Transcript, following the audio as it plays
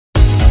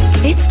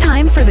It's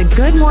time for the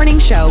Good Morning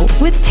Show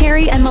with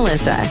Terry and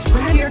Melissa.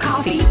 Grab your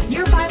coffee,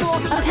 your Bible,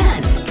 a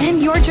pen,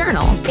 and your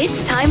journal.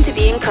 It's time to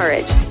be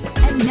encouraged.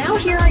 And now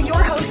here are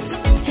your hosts,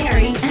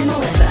 Terry and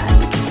Melissa.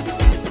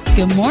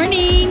 Good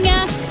morning.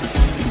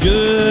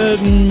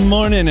 Good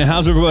morning.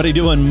 How's everybody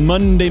doing?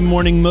 Monday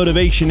morning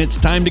motivation. It's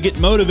time to get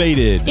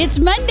motivated. It's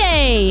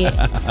Monday.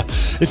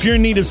 If you're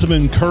in need of some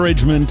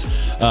encouragement,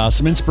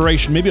 some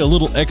inspiration, maybe a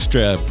little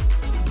extra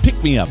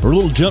pick-me-up or a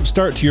little jump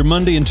start to your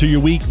Monday and to your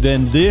week,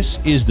 then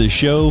this is the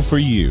show for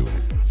you.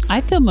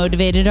 I feel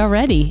motivated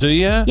already. Do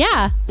you?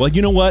 Yeah. Well,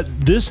 you know what?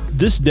 This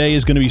day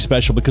is going to be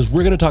special because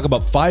we're going to talk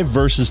about 5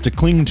 verses to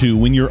cling to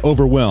when you're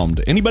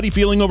overwhelmed. Anybody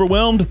feeling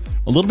overwhelmed?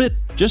 A little bit?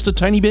 Just a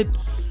tiny bit?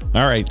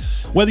 All right.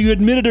 Whether you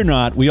admit it or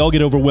not, we all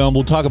get overwhelmed.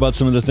 We'll talk about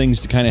some of the things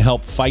to kind of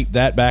help fight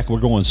that back.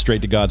 We're going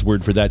straight to God's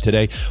Word for that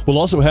today. We'll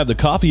also have the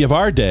coffee of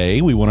our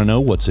day. We want to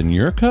know what's in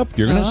your cup.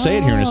 You're going to say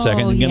it here in a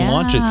second. You're going to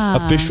launch it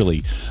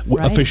officially.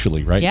 Right.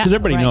 Officially, right? Yeah, because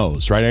everybody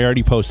knows, right? I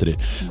already posted it.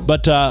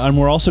 But and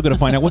we're also going to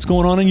find out what's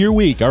going on in your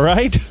week, all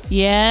right?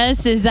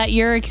 Yes. Is that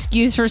your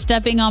excuse for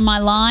stepping on my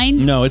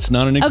line? No, it's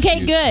not an excuse.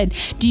 Okay, good.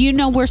 Do you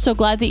know we're so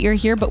glad that you're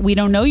here, but we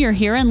don't know you're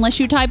here unless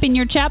you type in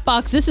your chat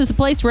box. This is a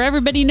place where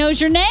everybody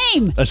knows your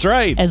name. That's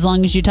right. As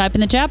long as you type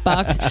in the chat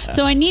box.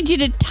 So I need you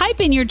to type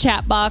in your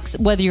chat box,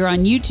 whether you're on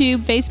YouTube,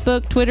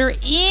 Facebook, Twitter,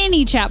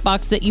 any chat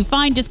box that you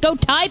find, just go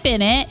type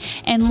in it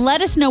and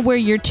let us know where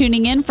you're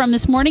tuning in from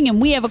this morning. And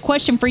we have a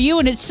question for you,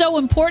 and it's so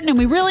important, and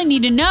we really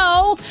need to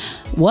know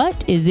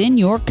what is in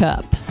your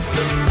cup.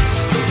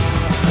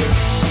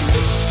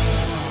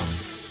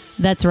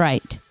 That's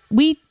right.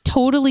 We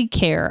totally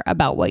care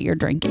about what you're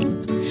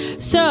drinking.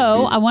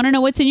 So I want to know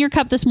what's in your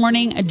cup this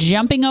morning.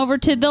 Jumping over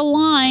to the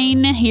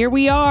line. Here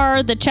we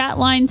are. The chat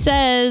line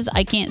says,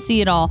 I can't see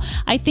it all.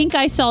 I think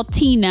I saw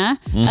Tina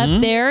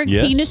up there.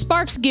 Yes. Tina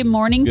Sparks, good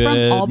morning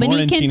from Albany,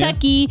 morning,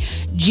 Kentucky.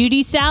 Tina.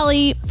 Judy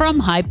Sally from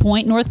High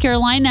Point, North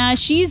Carolina.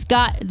 She's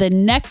got the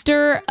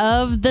nectar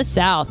of the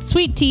South.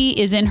 Sweet tea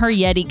is in her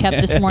Yeti cup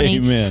this morning.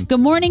 Amen. Good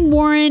morning,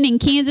 Warren in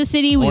Kansas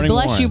City. We Morning,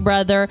 bless Warren. you,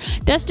 brother.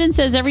 Dustin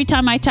says, every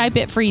time I type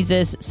it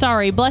freezes.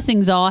 Sorry.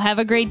 Blessings all. Have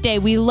a great day.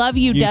 We love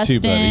you,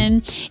 Dustin. Too, buddy.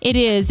 It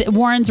is.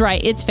 Warren's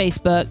right. It's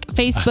Facebook.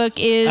 Facebook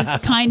is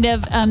kind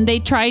of, they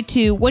try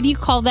to, what do you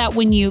call that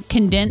when you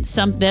condense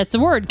something? That's the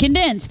word,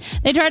 condense.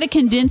 They try to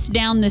condense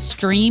down the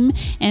stream.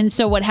 And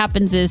so what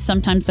happens is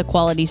sometimes the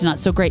quality is not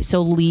so great.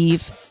 So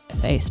leave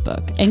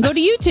Facebook and go to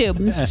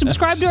YouTube.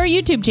 Subscribe to our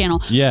YouTube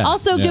channel. Yeah.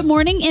 Also, good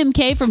morning,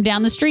 MK from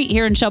down the street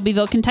here in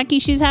Shelbyville, Kentucky.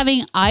 She's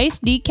having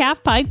iced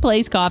decaf Pike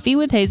Place coffee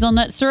with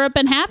hazelnut syrup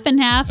and half and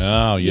half.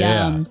 Oh,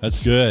 yeah. Yum.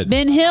 That's good.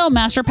 Ben Hill,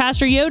 Master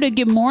Pastor Yoda,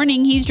 good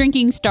morning. He's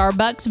drinking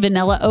Starbucks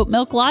vanilla oat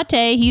milk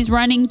latte. He's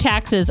running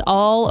taxes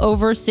all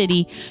over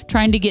city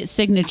trying to get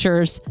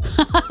signatures.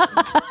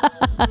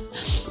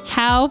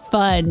 How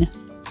fun.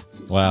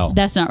 Wow.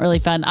 That's not really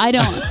fun. I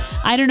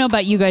don't know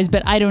about you guys,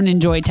 but I don't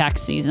enjoy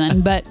tax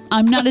season. But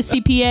I'm not a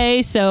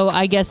CPA, so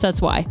I guess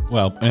that's why.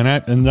 Well,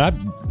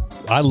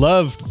 I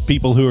love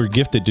people who are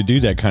gifted to do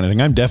that kind of thing.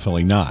 I'm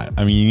definitely not.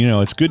 I mean,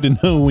 it's good to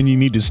know when you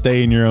need to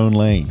stay in your own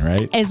lane,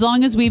 right? As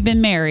long as we've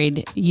been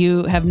married,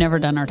 you have never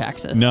done our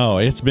taxes. No,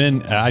 it's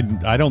been,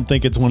 I don't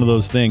think it's one of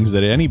those things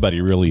that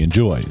anybody really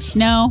enjoys.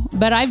 No,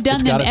 but I've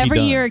done them every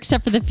year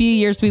except for the few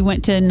years we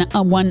went to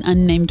one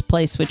unnamed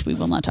place, which we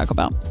will not talk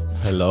about.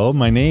 Hello,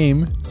 my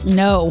name.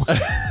 No.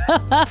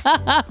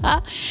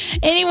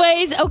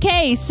 Anyways,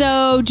 okay.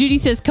 So Judy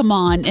says, come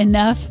on,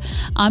 enough.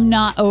 I'm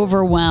not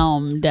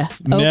overwhelmed.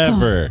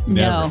 Never.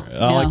 No.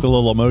 I like the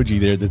little emoji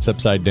there that's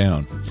upside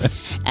down.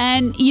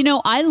 And,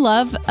 I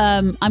love,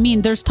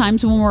 there's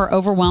times when we're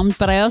overwhelmed,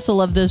 but I also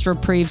love those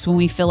reprieves when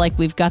we feel like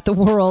we've got the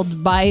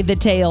world by the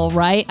tail,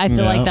 right? I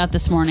feel like that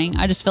this morning.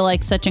 I just feel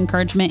like such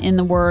encouragement in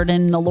the Word,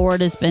 and the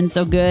Lord has been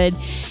so good.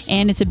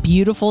 And it's a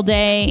beautiful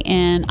day,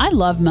 and I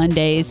love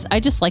Mondays. I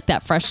just like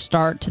that fresh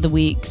start to the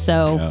week.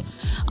 So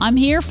I'm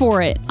here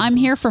for it. I'm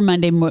here for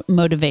Monday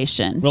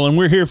motivation. Well, and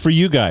we're here for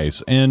you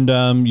guys,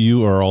 and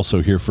you are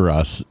also here for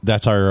us.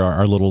 That's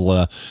our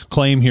little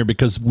claim here,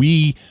 because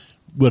we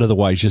would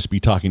otherwise just be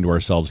talking to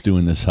ourselves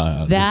doing this thing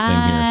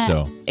here.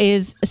 So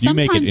you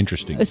make it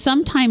interesting.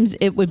 Sometimes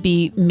it would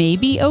be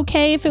maybe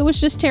okay if it was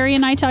just Terry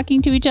and I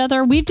talking to each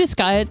other. We've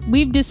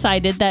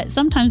decided that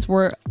sometimes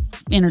we're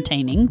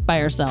entertaining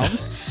by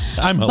ourselves.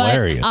 I'm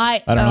hilarious.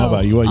 I don't know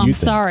about you. What you think?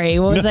 Sorry.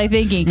 What was I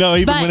thinking? No,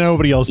 even when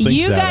nobody else thinks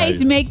you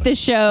guys make the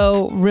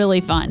show really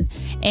fun.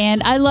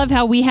 And I love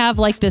how we have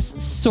like this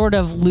sort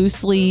of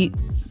loosely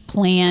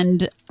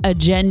planned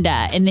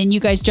agenda, and then you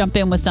guys jump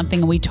in with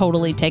something and we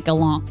totally take a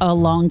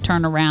long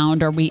turn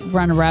around, or we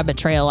run a rabbit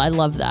trail. I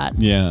love that.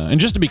 Yeah. And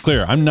just to be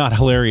clear, I'm not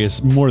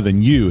hilarious more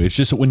than you. It's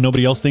just that when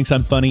nobody else thinks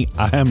I'm funny,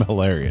 I am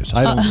hilarious.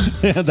 I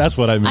don't that's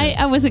what I meant.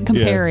 I wasn't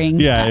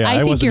comparing. Yeah,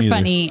 I think you're either.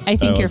 funny. I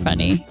think you're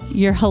funny.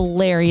 You're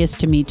hilarious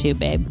to me too,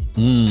 babe.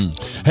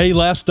 Hey,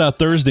 last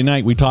Thursday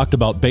night we talked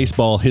about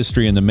baseball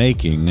history in the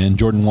making, and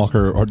Jordan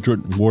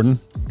Warren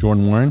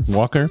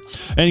Walker.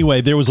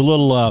 Anyway, there was a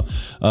little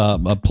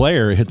a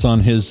player hits on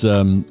his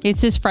his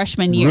it's his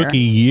freshman year. Rookie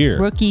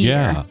year.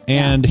 Yeah.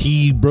 And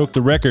he broke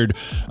the record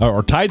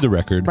or tied the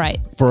record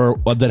for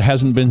that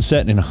hasn't been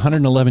set in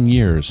 111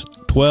 years.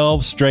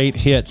 12 straight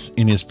hits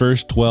in his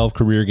first 12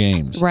 career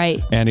games. Right.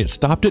 And it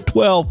stopped at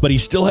 12, but he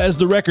still has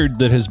the record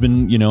that has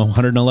been,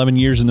 111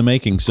 years in the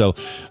making. So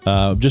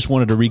just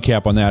wanted to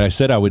recap on that. I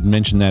said I would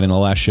mention that in the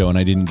last show, and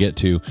I didn't get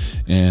to.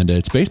 And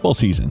it's baseball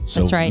season. So,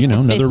 that's right.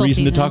 Another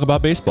reason to talk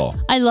about baseball.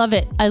 I love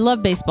it. I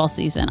love baseball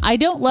season. I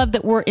don't love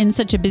that we're in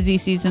such a busy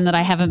season that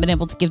I haven't been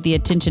able to give the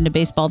attention to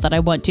baseball that I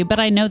want to, but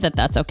I know that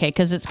that's okay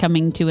because it's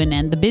coming to an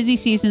end. The busy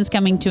season's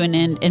coming to an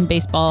end, and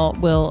baseball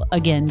will,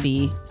 again,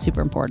 be super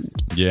important.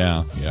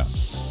 Yeah.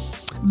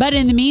 But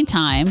in the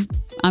meantime,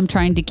 I'm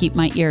trying to keep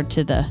my ear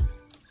to the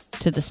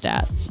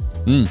stats.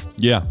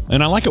 Yeah.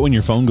 And I like it when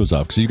your phone goes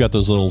off because you've got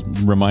those little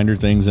reminder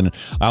things. And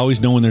I always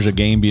know when there's a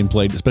game being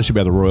played, especially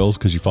by the Royals,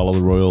 because you follow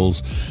the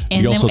Royals.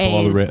 And you also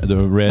follow the Reds.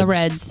 The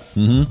Reds.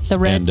 Mm-hmm. The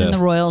Reds and the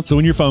Royals. So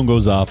when your phone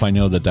goes off, I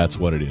know that that's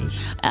what it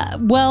is.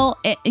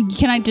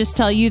 Can I just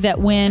tell you that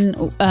when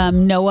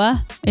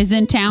Noah is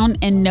in town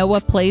and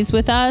Noah plays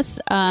with us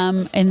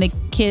and the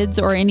kids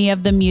or any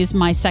of them use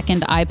my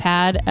second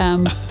iPad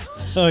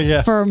Oh,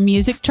 yeah. for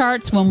music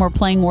charts when we're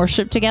playing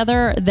worship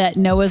together, that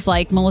Noah's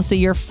like, Melissa,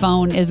 your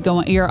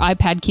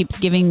iPad keeps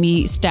giving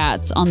me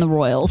stats on the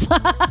Royals.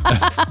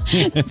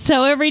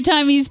 So every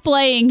time he's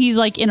playing, he's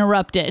like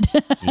interrupted.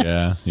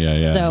 Yeah.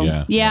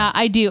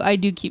 I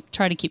do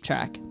try to keep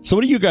track. So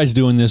what are you guys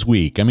doing this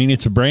week? I mean,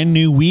 it's a brand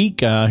new week.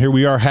 Here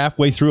we are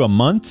halfway through a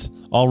month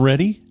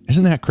already.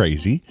 Isn't that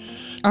crazy?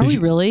 Are we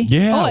really?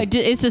 Yeah. Oh,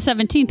 it's the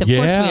 17th. Of course we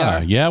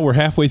are. Yeah, we're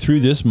halfway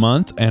through this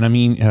month. And I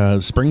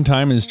mean,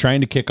 springtime is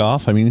trying to kick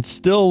off. I mean, it's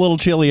still a little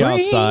chilly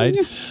outside.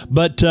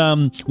 But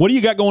what do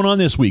you got going on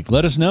this week?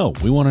 Let us know.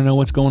 We want to know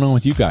what's going on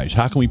with you guys.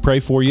 How can we pray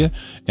for you?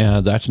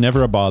 That's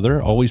never a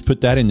bother. Always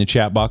put that in the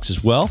chat box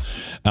as well.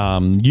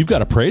 You've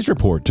got a praise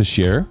report to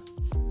share.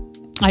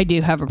 I do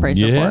have a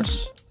praise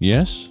report.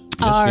 Yes.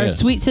 Our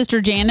sweet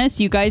sister Janice.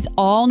 You guys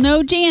all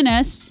know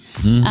Janice.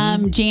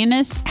 Mm-hmm.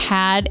 Janice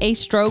had a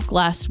stroke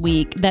last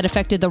week that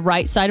affected the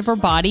right side of her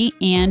body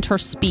and her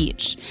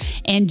speech.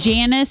 And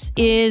Janice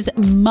is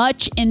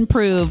much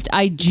improved.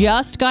 I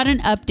just got an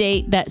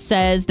update that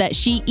says that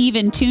she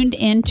even tuned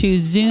into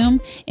Zoom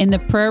in the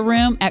prayer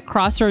room at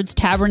Crossroads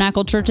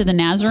Tabernacle Church of the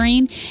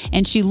Nazarene.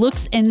 And she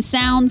looks and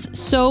sounds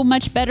so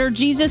much better.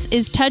 Jesus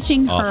is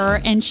touching her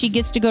and she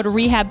gets to go to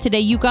rehab today.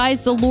 You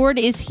guys, the Lord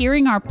is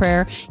hearing our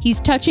prayer. He's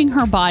touching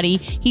her body.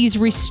 He's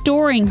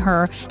restoring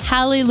her.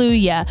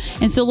 Hallelujah.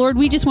 And so, Lord,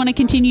 we just want to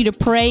continue to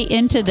pray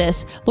into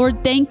this.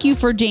 Lord, thank you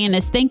for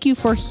Janice. Thank you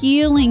for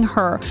healing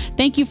her.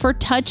 Thank you for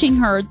touching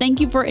her. Thank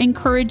you for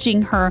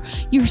encouraging her.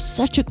 You're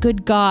such a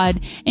good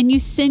God, and you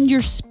send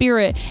your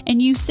spirit,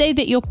 and you say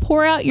that you'll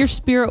pour out your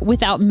spirit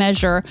without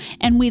measure,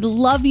 and we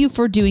love you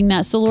for doing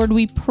that. So, Lord,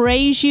 we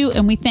praise you,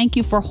 and we thank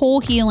you for whole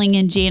healing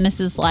in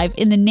Janice's life.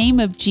 In the name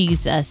of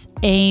Jesus,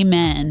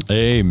 amen.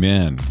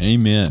 Amen.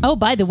 Amen. Oh,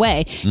 by the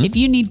way, if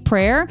you need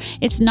prayer,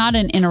 it's not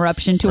an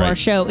interruption to our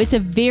show. It's a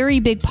very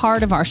big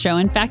part of our show.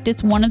 In fact,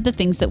 it's one of the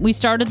things that we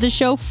started the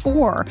show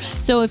for.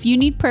 So if you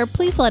need prayer,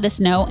 please let us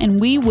know and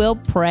we will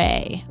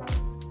pray.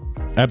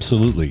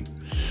 Absolutely.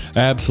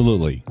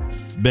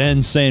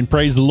 Ben saying,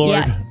 praise the Lord.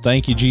 Yeah.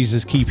 Thank you,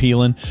 Jesus. Keep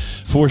healing.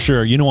 For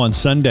sure. You know, on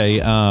Sunday,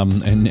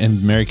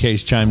 and Mary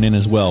Kay's chimed in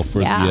as well for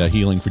the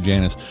healing for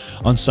Janice.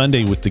 On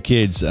Sunday with the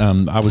kids,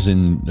 I was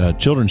in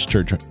children's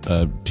church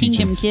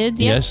teaching. Kingdom Kids,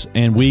 Yes,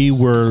 and they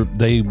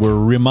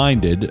were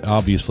reminded,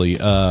 obviously,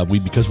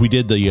 because we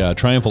did the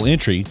triumphal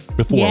entry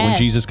before when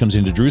Jesus comes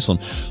into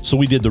Jerusalem. So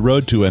we did the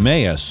road to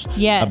Emmaus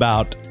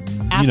about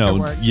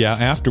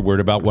afterward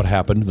about what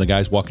happened. The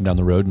guy's walking down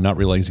the road and not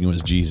realizing it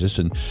was Jesus.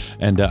 And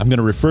I'm going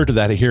to refer to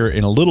that here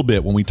in a little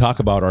bit when we talk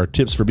about our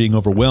tips for being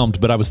overwhelmed.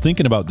 But I was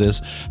thinking about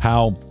this,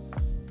 how,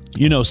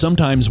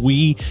 sometimes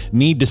we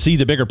need to see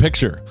the bigger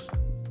picture.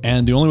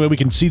 And the only way we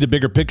can see the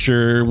bigger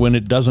picture when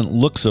it doesn't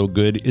look so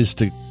good is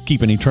to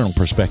keep an eternal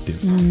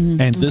perspective.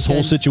 And this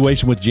whole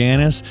situation with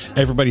Janice,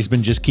 everybody's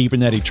been just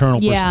keeping that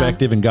eternal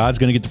perspective, and God's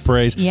going to get the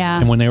praise.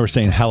 And when they were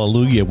saying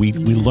hallelujah, we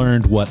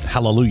learned what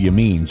hallelujah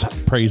means.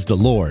 Praise the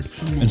Lord.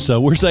 And so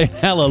we're saying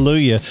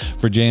hallelujah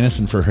for Janice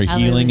and for her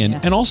healing,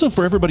 and also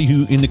for everybody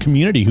who in the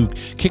community who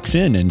kicks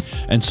in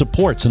and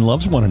supports and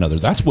loves one another.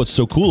 That's what's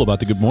so cool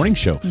about the Good Morning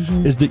Show,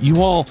 is that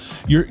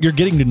you're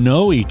getting to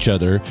know each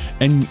other,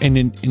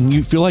 and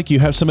you feel like you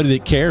have somebody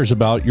that cares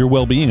about your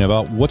well-being,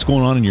 about what's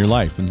going on in your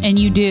life. And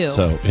you do.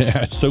 So,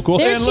 it's so cool.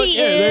 There she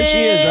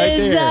is right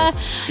there.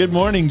 Good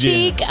morning,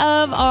 Janice. Speak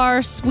of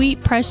our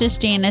sweet, precious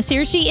Janice.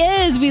 Here she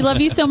is. We love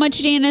you so much,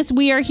 Janice.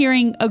 We are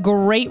hearing a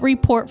great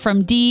report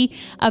from Dee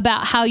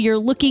about how you're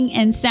looking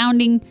and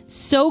sounding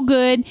so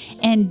good.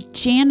 And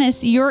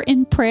Janice, you're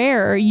in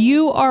prayer.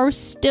 You are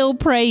still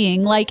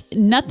praying. Like,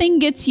 nothing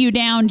gets you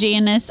down,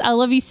 Janice. I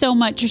love you so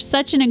much. You're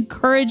such an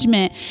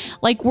encouragement.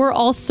 Like, we're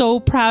all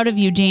so proud of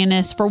you,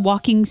 Janice, for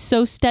walking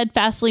so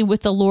steadfastly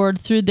with the Lord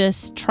through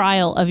this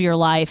trial of your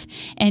life. life,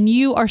 and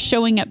you are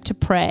showing up to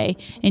pray,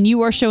 and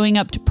you are showing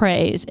up to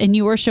praise, and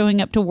you are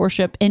showing up to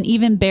worship, and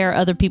even bear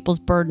other people's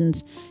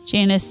burdens.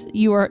 Janice,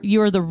 you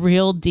are the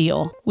real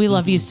deal. We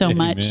love you so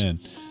much.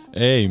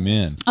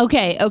 Amen.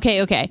 Okay.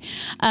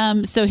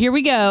 So here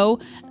we go.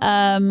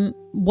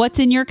 What's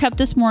in your cup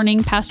this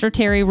morning, Pastor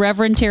Terry,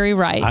 Reverend Terry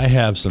Wright? I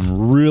have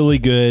some really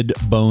good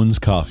Bones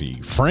coffee,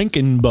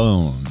 Franken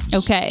Bones.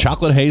 Okay.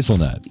 Chocolate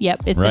hazelnut.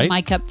 Yep, it's right? in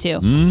my cup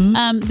too.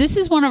 Mm-hmm. This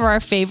is one of our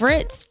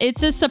favorites.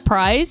 It's a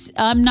surprise.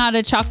 I'm not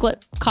a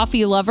chocolate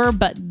coffee lover,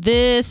 but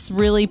this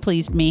really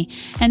pleased me.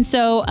 And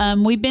so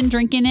we've been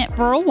drinking it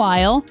for a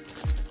while.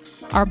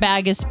 Our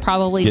bag is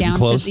probably getting down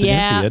close to to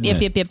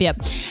empty, yep.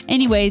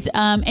 Anyways,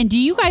 and do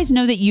you guys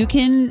know that you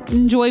can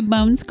enjoy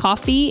Bones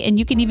coffee, and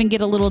you can even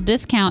get a little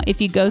discount if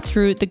you go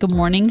through the Good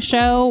Morning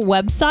Show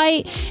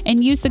website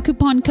and use the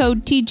coupon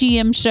code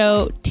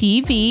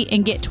TGMShowTV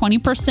and get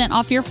 20%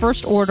 off your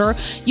first order.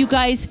 You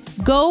guys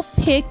go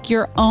pick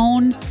your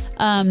own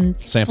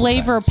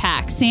flavor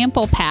pack,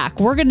 sample pack.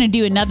 We're going to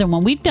do another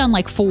one. We've done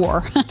like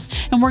 4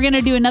 and we're going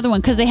to do another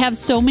one because they have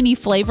so many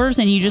flavors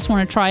and you just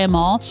want to try them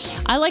all.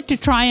 I like to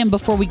try them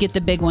before we get the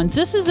big ones.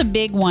 This is a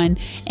big one,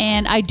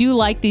 and I do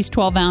like these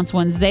 12-ounce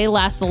ones. They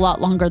last a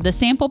lot longer. The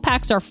sample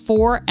packs are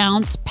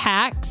 4-ounce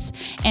packs,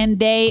 and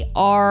they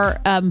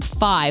are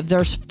 5.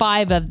 There's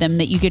 5 of them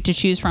that you get to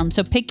choose from.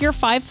 So pick your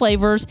 5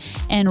 flavors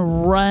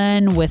and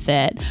run with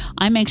it.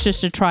 I'm anxious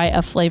to try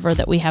a flavor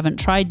that we haven't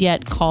tried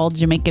yet called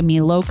Jamaican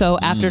Me Loco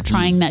after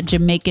trying that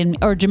Jamaican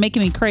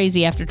Me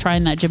Crazy after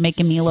trying that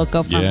Jamaican Me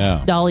Loco from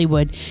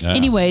Dollywood. Yeah.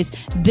 Anyways,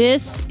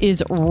 this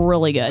is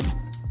really good.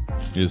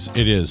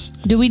 It is.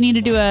 Do we need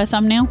to do a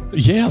thumbnail?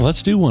 Yeah,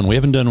 let's do one. We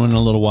haven't done one in a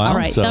little while. All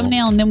right,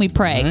 thumbnail, and then we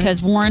pray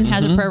because Warren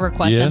has a prayer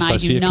request, yes, and I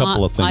see do a not.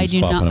 couple of things I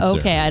do popping not. up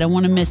Okay, there. I don't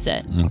want to miss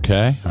it.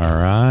 Okay, all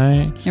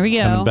right. Here we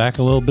go. Coming back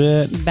a little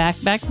bit. Back.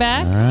 All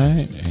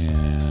right,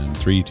 and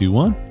 3, 2,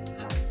 1.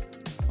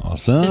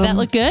 Awesome. Did that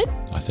look good?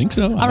 I think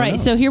so. All right,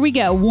 so here we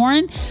go.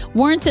 Warren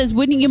says,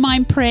 wouldn't you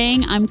mind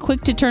praying? I'm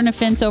quick to turn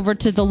offense over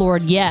to the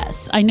Lord.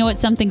 Yes, I know it's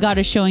something God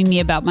is showing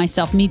me about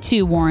myself. Me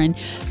too, Warren.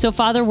 So,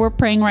 Father, we're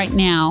praying right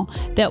now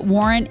that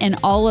Warren and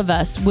all of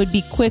us would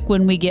be quick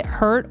when we get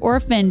hurt or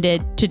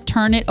offended to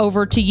turn it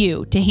over to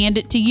you, to hand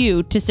it to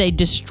you, to say,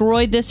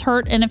 destroy this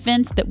hurt and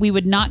offense, that we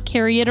would not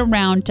carry it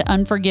around to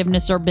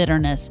unforgiveness or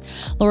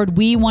bitterness. Lord,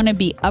 we want to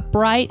be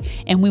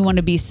upright and we want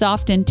to be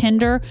soft and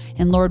tender.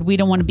 And Lord, we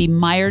don't want to be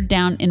mired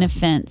down in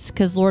offense,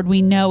 because Lord,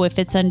 we know if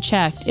it's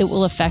unchecked, it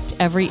will affect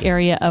every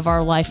area of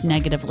our life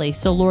negatively.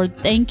 So Lord,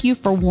 thank you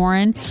for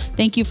Warren.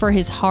 Thank you for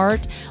his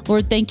heart.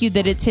 Lord, thank you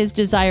that it's his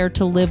desire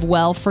to live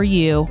well for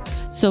you.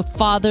 So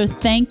Father,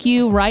 thank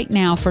you right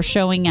now for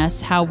showing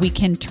us how we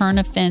can turn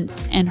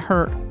offense and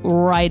hurt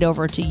right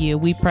over to you.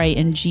 We pray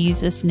in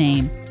Jesus'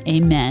 name.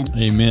 Amen.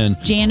 Amen.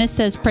 Janice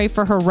says, pray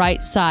for her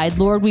right side.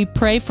 Lord, we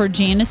pray for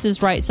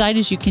Janice's right side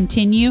as you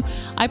continue.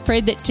 I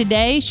pray that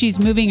today she's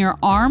moving her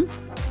arm,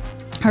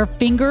 her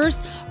fingers,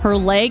 her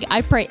leg.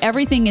 I pray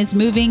everything is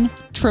moving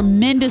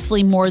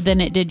tremendously more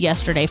than it did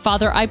yesterday.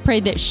 Father, I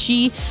pray that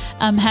she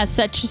has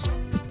such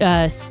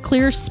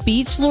clear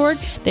speech, Lord,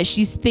 that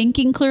she's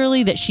thinking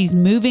clearly, that she's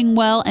moving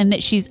well, and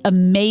that she's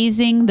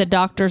amazing the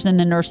doctors and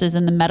the nurses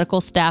and the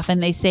medical staff.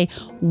 And they say,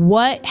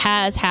 what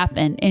has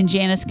happened? And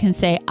Janice can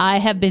say, I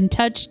have been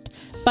touched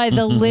by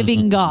the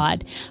living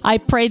God. I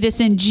pray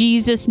this in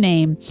Jesus'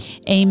 name.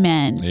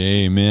 Amen.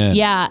 Amen.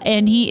 Yeah,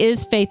 and he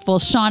is faithful.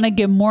 Shauna,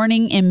 good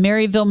morning in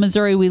Maryville,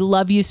 Missouri. We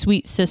love you,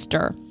 sweet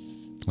sister.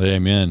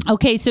 Amen.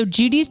 Okay, so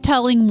Judy's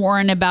telling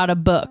Warren about a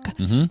book.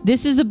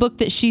 This is a book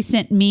that she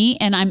sent me,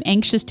 and I'm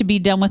anxious to be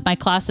done with my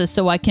classes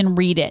so I can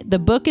read it. The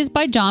book is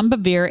by John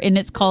Bevere, and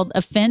it's called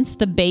Offense,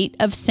 the Bait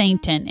of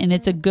Satan, and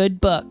it's a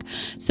good book.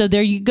 So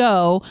there you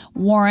go,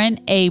 Warren,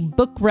 a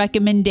book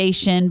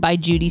recommendation by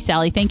Judy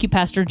Sally. Thank you,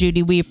 Pastor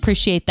Judy. We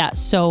appreciate that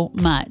so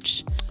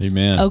much.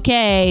 Amen.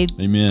 Okay.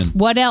 Amen.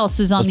 What else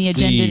is on the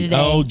agenda today?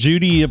 Oh,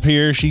 Judy up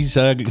here. She's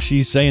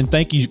saying,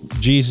 thank you,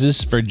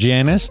 Jesus, for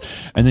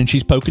Janice. And then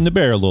she's poking the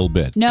bear a little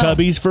bit. No.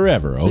 Cubbies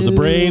forever. Oh, the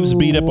Braves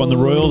beat up on the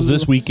Royals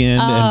this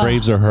weekend, and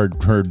Braves are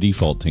her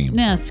default team.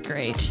 That's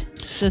great.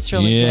 That's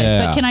really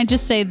good. But can I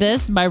just say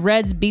this? My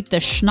Reds beat the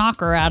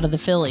schnocker out of the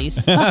Phillies.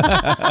 So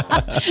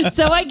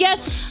I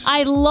guess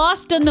I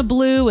lost in the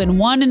blue and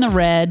won in the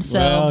red. So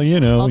well, you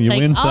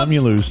win some,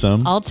 you lose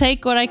some. I'll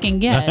take what I can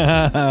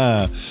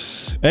get.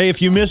 Hey,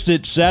 if you missed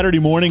it, Saturday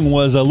morning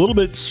was a little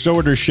bit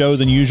shorter show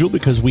than usual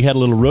because we had a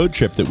little road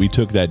trip that we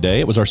took that day.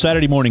 It was our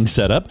Saturday morning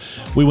setup.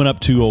 We went up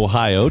to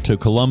Ohio, to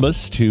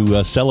Columbus,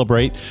 to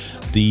celebrate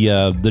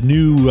the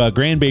new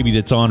grandbaby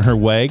that's on her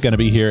way, going to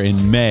be here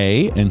in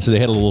May. And so they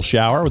had a little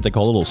shower, what they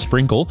call a little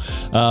sprinkle,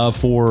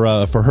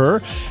 for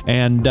her.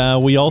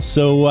 And we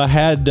also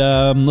had,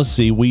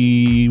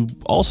 we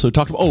also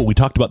talked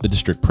about the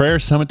District Prayer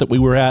Summit that we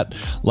were at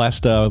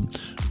last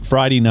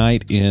Friday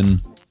night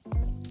in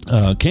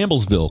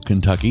Campbellsville,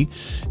 Kentucky,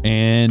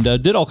 and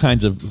did all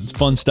kinds of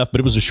fun stuff. But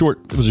it was a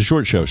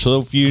short show. So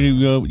if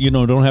you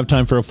don't have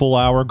time for a full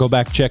hour, go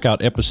back, check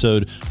out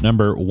episode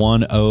number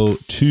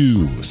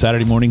 102,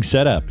 Saturday Morning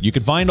Setup. You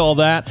can find all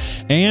that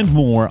and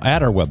more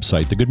at our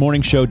website,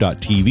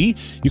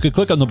 thegoodmorningshow.tv. You can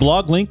click on the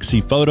blog link,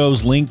 see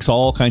photos, links,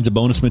 all kinds of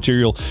bonus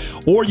material,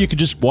 or you could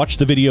just watch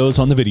the videos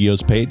on the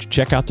videos page,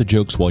 check out the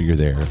jokes while you're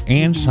there,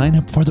 and sign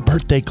up for the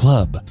birthday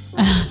club.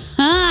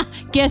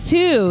 Guess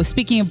who,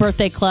 speaking of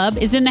birthday club,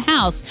 is in the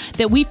house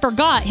that we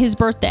forgot his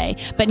birthday,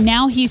 but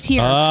now he's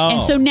here.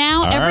 And so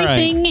now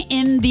everything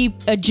in the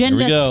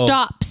agenda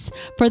stops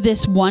for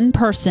this one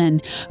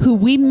person who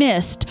we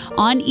missed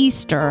on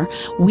Easter.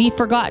 We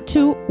forgot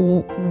to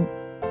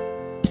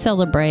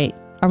celebrate.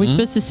 Are we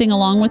supposed to sing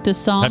along with this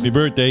song? Happy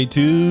birthday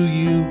to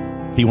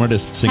you. He wanted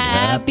us to sing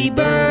Happy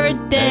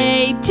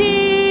birthday to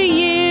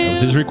you. That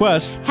was his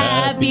request.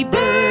 Happy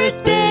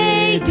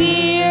birthday,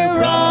 dear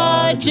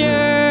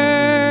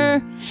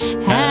Roger.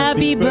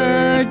 Happy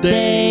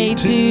birthday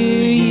to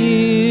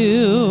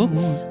you.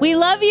 We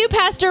love you,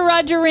 Pastor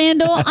Roger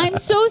Randall. I'm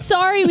so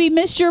sorry we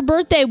missed your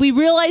birthday. We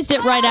realized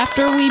it right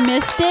after we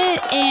missed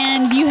it,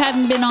 and you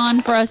haven't been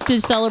on for us to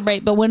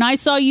celebrate. But when I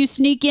saw you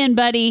sneak in,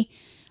 buddy,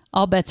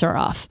 all bets are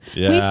off.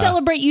 Yeah. We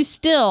celebrate you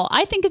still.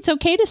 I think it's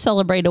okay to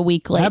celebrate a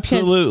week late.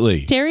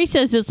 Absolutely. Terry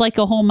says it's like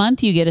a whole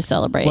month you get to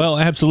celebrate. Well,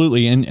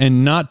 absolutely.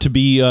 And not to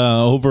be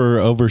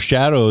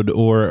overshadowed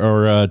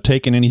or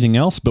taken anything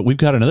else, but we've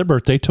got another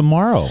birthday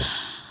tomorrow.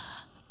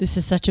 This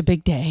is such a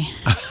big day.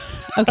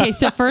 Okay,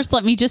 so first,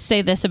 let me just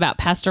say this about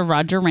Pastor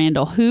Roger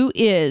Randall, who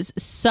is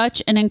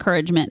such an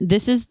encouragement.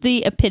 This is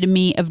the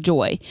epitome of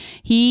joy.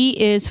 He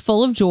is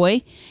full of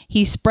joy.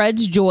 He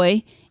spreads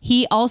joy.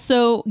 He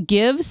also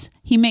gives.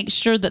 He makes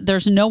sure that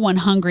there's no one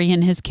hungry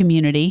in his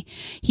community.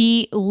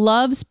 He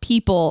loves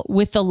people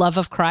with the love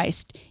of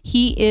Christ.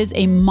 He is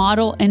a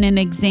model and an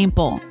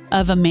example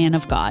of a man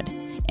of God.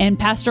 And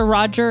Pastor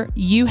Roger,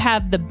 you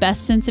have the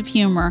best sense of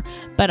humor,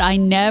 but I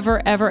never,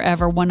 ever,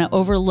 ever want to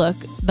overlook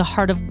the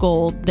heart of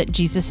gold that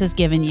Jesus has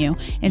given you.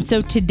 And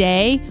so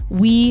today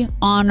we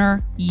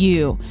honor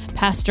you.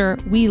 Pastor,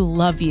 we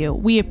love you.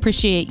 We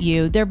appreciate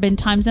you. There have been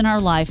times in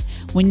our life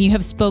when you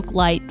have spoke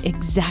light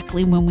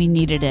exactly when we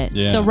needed it.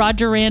 Yeah. So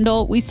Roger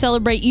Randall, we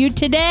celebrate you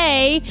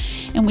today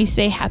and we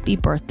say happy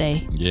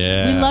birthday.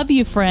 Yeah. We love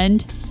you,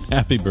 friend.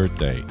 Happy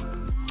birthday.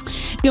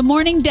 Good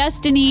morning,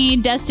 Destiny.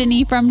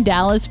 Destiny from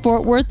Dallas,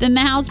 Fort Worth in the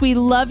house. We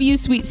love you,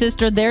 sweet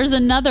sister. There's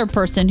another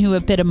person who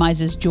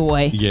epitomizes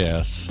joy.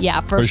 Yes.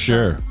 Yeah, for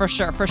sure. For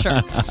sure.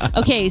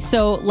 Okay,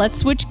 so let's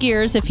switch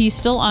gears if he's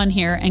still on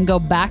here and go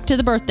back to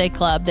the birthday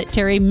club that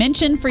Terry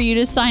mentioned for you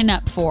to sign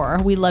up for.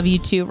 We love you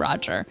too,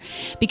 Roger,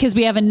 because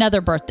we have another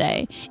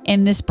birthday,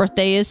 and this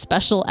birthday is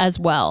special as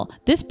well.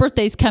 This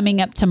birthday is coming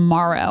up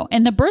tomorrow,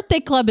 and the birthday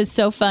club is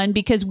so fun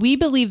because we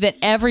believe that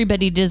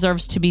everybody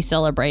deserves to be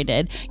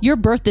celebrated. Your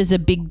birth is a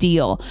big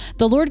deal.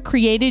 The Lord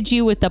created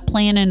you with a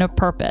plan and a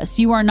purpose.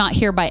 You are not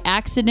here by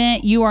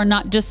accident. You are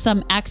not just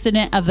some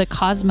accident of the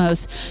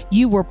cosmos.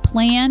 You were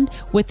planned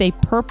with a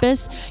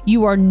purpose.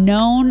 You are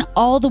known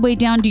all the way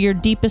down to your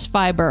deepest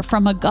fiber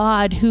from a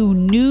God who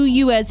knew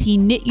you as he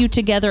knit you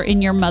together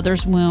in your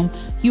mother's womb.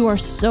 You are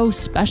so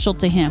special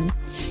to him.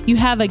 You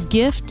have a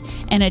gift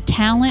and a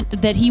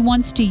talent that he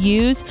wants to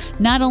use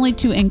not only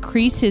to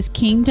increase his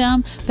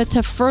kingdom, but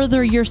to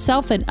further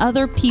yourself and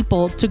other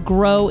people to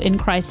grow in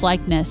Christ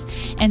likeness.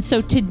 And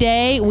so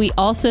today we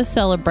also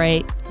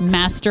celebrate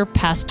Master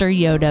Pastor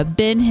Yoda,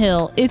 Ben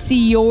Hill. It's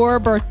your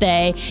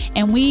birthday,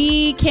 and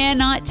we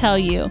cannot tell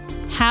you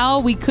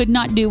how we could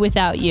not do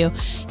without you.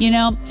 You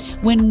know,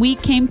 when we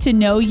came to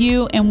know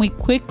you and we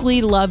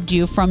quickly loved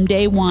you from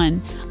day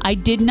one, I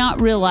did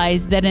not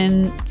realize that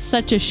in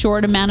such a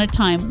short amount of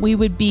time, we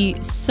would be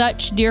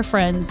such dear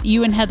friends.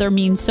 You and Heather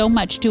mean so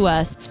much to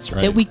us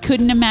that we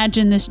couldn't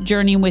imagine this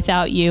journey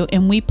without you.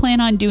 And we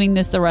plan on doing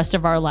this the rest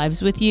of our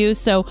lives with you.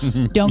 So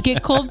don't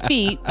get cold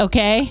feet,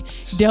 okay?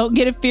 Don't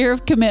get a fear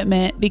of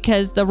commitment,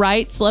 because the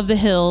Wrights love the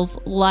Hills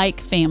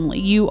like family.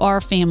 You are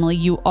family.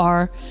 You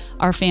are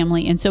our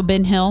family. And so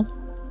Ben Hill,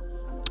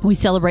 we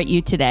celebrate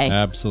you today.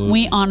 Absolutely.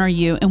 We honor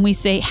you, and we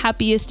say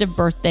happiest of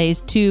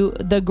birthdays to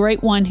the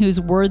great one who's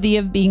worthy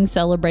of being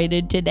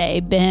celebrated today.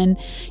 Ben,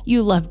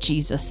 you love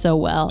Jesus so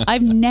well.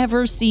 I've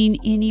never seen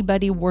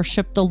anybody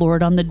worship the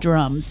Lord on the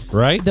drums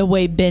the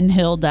way Ben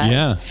Hill does.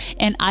 Yeah.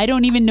 And I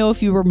don't even know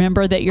if you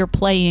remember that you're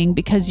playing,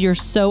 because you're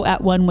so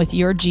at one with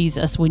your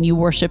Jesus when you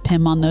worship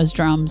him on those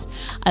drums.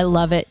 I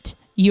love it.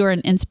 You're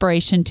an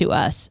inspiration to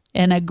us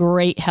and a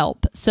great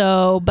help.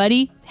 So,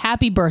 buddy,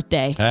 happy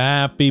birthday.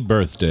 Happy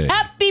birthday.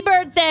 Happy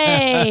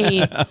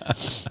birthday.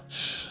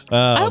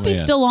 I hope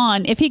he's still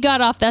on. If he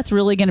got off, that's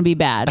really going to be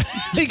bad.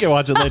 He can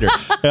watch it later.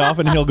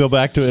 Often he'll go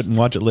back to it and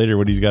watch it later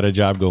when he's got a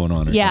job going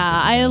on.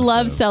 I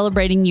love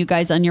celebrating you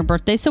guys on your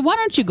birthday. So why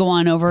don't you go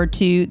on over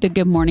to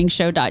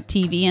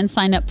thegoodmorningshow.tv and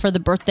sign up for the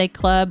birthday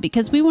club,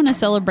 because we want to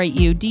celebrate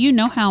you. Do you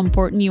know how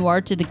important you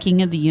are to the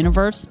King of the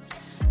universe?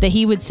 That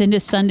he would send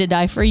his son to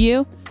die for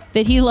you?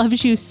 that he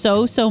loves you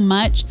so, so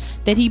much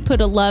that he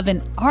put a love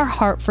in our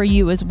heart for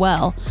you as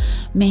well.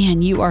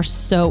 Man, you are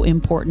so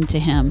important to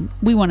him.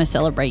 We want to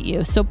celebrate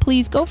you. So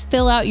please go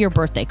fill out your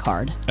birthday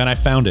card. And I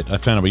found it.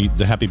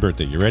 The happy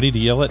birthday. You ready to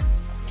yell it?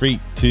 3,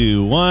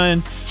 2, 1.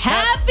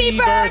 Happy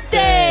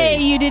birthday!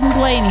 You didn't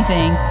play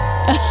anything.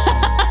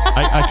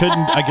 I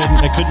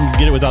couldn't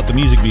get it without the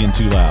music being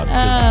too loud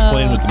because it's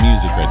playing with the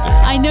music right there.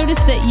 I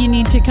noticed that you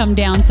need to come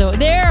down. So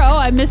there,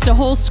 I missed a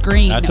whole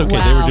screen. That's okay.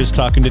 Wow. They were just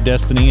talking to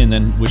Destiny and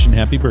then wishing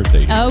happy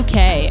birthday.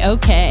 Okay.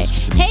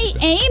 Hey,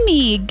 back.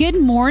 Amy. Good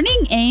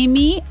morning,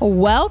 Amy.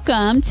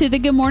 Welcome to the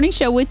Good Morning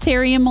Show with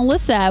Terry and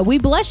Melissa. We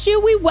bless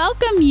you. We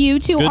welcome you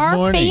to Good our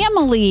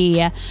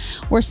morning.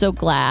 We're so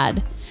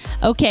glad.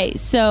 Okay,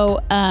 so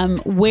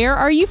where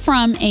are you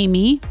from,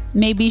 Amy?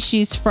 Maybe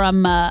she's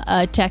from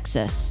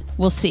Texas.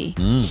 We'll see.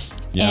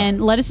 Yeah.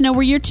 And let us know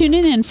where you're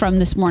tuning in from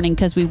this morning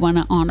because we want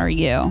to honor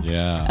you.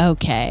 Yeah.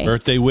 Okay.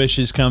 Birthday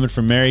wishes coming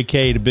from Mary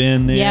Kay to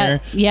Ben there.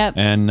 Yep.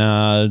 And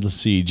let's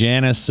see,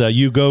 Janice,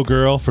 you go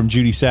girl from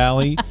Judy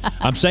Sally.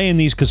 I'm saying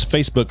these because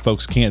Facebook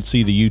folks can't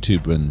see the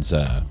YouTube ones.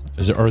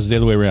 Is it the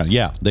other way around?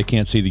 Yeah, they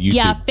can't see the YouTube.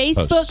 Yeah,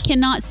 Facebook posts.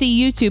 cannot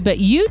see YouTube, but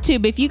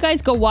YouTube, if you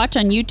guys go watch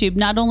on YouTube,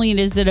 not only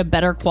is it a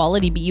better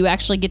quality, but you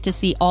actually get to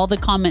see all the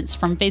comments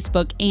from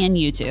Facebook and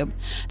YouTube.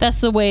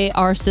 That's the way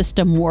our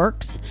system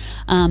works.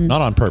 Not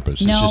on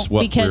purpose. No, it's just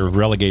what because we're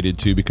relegated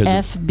to because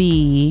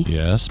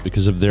FB.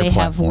 because of their They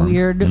platform. have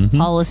weird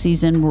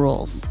policies and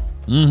rules.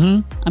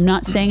 I'm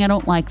not saying I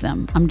don't like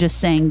them. I'm just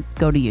saying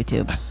go to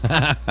YouTube.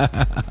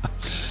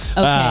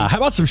 Okay. How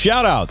about some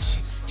shout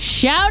outs?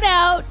 Shout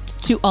out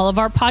to all of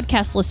our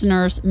podcast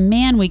listeners.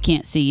 Man, we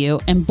can't see you.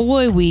 And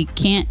boy, we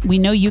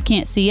know you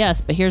can't see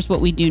us, but here's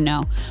what we do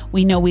know.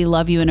 We know we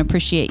love you and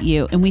appreciate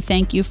you. And we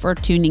thank you for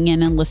tuning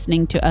in and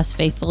listening to us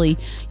faithfully.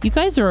 You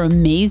guys are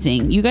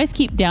amazing. You guys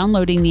keep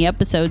downloading the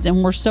episodes,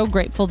 and we're so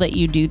grateful that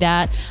you do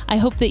that. I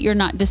hope that you're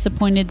not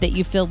disappointed, that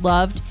you feel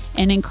loved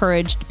and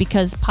encouraged,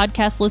 because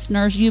podcast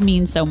listeners, you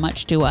mean so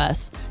much to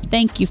us.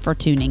 Thank you for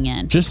tuning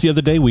in. Just the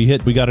other day, we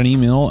got an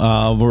email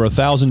over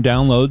 1,000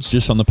 downloads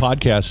just on the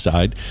podcast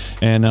side,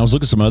 and I was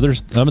looking at some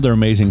other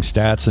amazing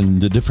stats and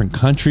the different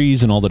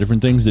countries and all the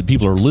different things that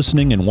people are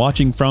listening and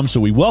watching from. So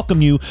we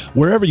welcome you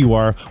wherever you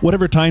are,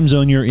 whatever time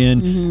zone you're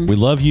in. We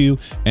love you,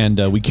 and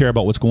we care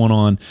about what's going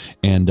on.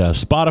 And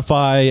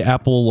Spotify,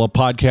 Apple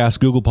Podcasts,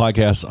 Google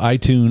Podcasts,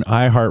 iTunes,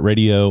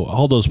 iHeartRadio,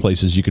 all those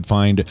places you could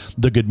find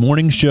the Good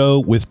Morning Show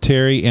with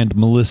Terry and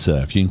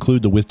Melissa. If you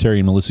include the With Terry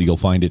and Melissa, you'll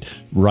find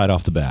it right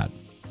off the bat.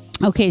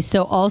 Okay,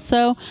 so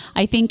also,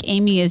 I think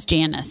Amy is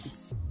Janice.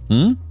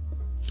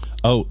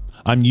 Oh,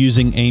 I'm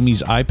using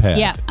Amy's iPad.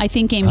 Yeah, I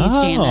think Amy's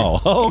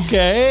Janice. Oh,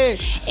 okay.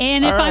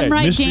 And if I'm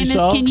right, mystery Janice,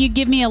 solved. can you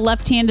give me a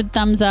left-handed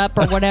thumbs up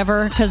or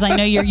whatever? Because I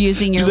know you're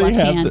using your left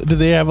hand. Do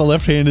they have a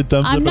left-handed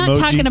thumbs up I'm not emoji?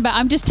 talking about,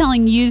 I'm just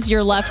telling use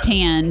your left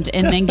hand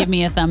and then give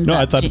me a thumbs No,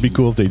 up. I thought it'd be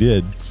cool if they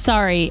did.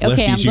 Sorry.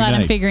 Okay, I'm Lefties glad I'm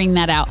unite. figuring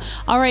that out.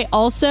 All right.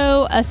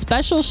 Also, a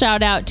special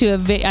shout out to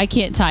I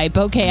can't type.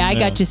 Okay, I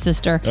got you,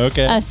 sister.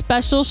 Okay. A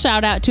special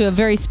shout out to a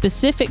very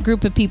specific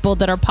group of people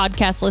that are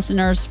podcast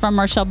listeners from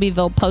our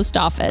Shelbyville post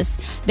office.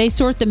 They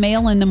sort the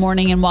mail in the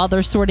morning, and while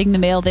they're sorting the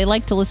mail, they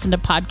like to listen to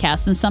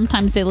podcasts, and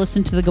sometimes they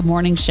listen to the Good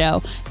Morning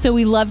Show. So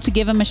we love to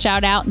give them a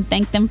shout out and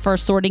thank them for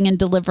sorting and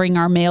delivering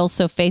our mail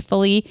so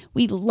faithfully.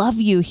 We love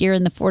you here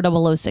in the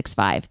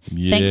 40065.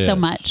 Thanks so Yes.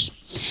 much.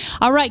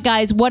 All right,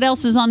 guys, what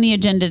else is on the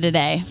agenda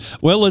today?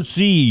 Well, let's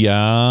see.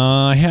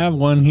 I have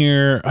one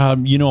here.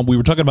 We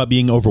were talking about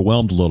being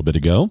overwhelmed a little bit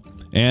ago.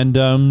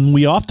 And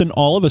we often,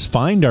 all of us,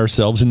 find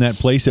ourselves in that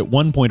place at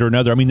one point or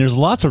another. I mean, there's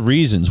lots of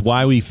reasons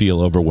why we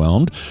feel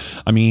overwhelmed.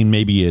 I mean,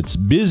 maybe it's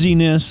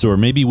busyness, or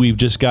maybe we've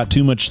just got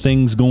too much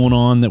things going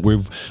on that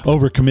we've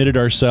overcommitted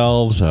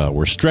ourselves.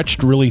 We're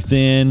stretched really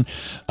thin.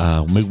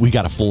 We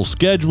got a full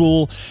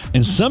schedule.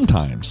 And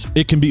sometimes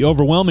it can be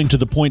overwhelming to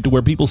the point to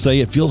where people say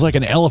it feels like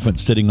an elephant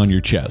sitting on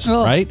your chest,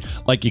 Oh. right?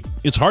 Like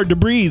it's hard to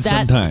breathe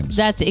sometimes.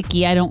 That's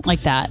icky. I don't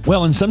like that.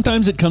 Well, and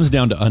sometimes it comes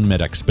down to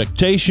unmet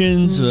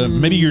expectations.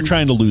 Maybe you're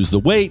trying to lose the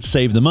weight,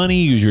 save the money,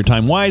 use your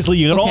time wisely.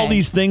 You got all Okay.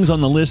 these things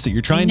on the list that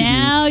you're trying to do.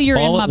 Now you're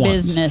in all my at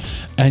once.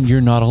 business. And you're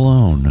not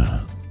alone.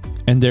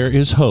 And there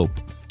is hope.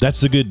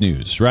 That's the good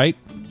news, right?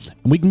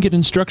 We can get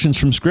instructions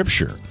from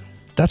Scripture.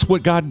 That's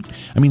what God,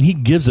 He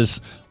gives us,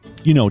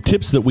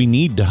 tips that we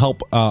need to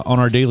help on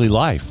our daily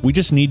life. We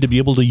just need to be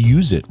able to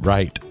use it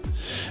right.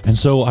 And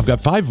so I've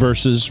got 5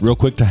 verses real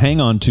quick to hang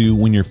on to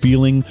when you're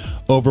feeling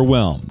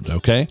overwhelmed,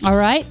 okay? All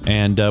right.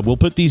 And we'll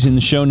put these in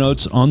the show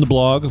notes on the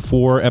blog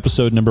for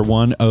episode number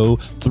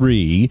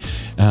 103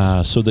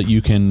 so that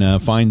you can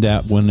find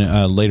that one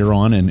later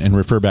on and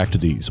refer back to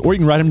these. Or you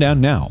can write them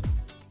down now.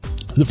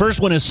 The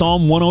first one is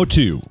Psalm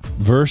 102,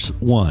 verse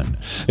 1.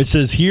 It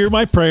says, "Hear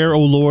my prayer, O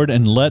Lord,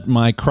 and let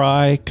my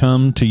cry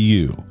come to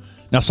you."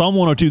 Now, Psalm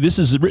 102, this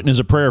is written as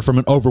a prayer from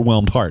an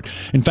overwhelmed heart.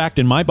 In fact,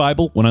 in my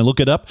Bible, when I look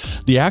it up,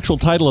 the actual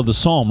title of the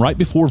psalm right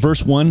before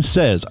verse 1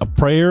 says, a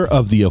prayer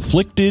of the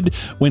afflicted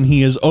when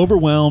he is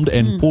overwhelmed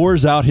and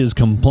pours out his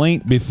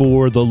complaint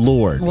before the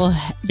Lord. Well,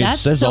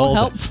 that's so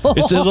helpful.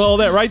 It says all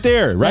that right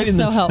there. Right that's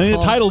so helpful. And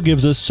the title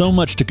gives us so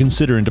much to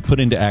consider and to put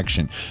into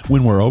action.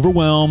 When we're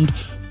overwhelmed,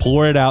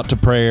 pour it out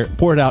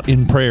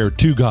in prayer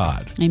to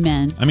God.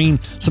 Amen. I mean,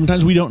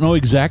 sometimes we don't know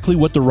exactly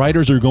what the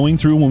writers are going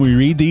through when we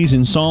read these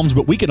in Psalms,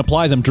 but we can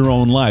apply them to our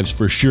own lives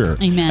for sure.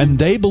 Amen. And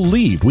they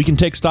believed, we can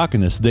take stock in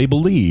this, they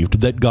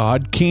believed that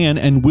God can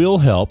and will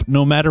help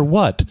no matter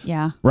what.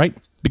 Yeah. Right?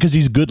 Because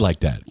he's good like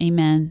that.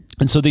 Amen.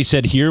 And so they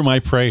said, hear my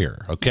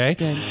prayer, okay?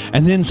 Good.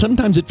 And then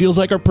sometimes it feels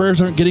like our prayers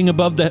aren't getting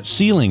above that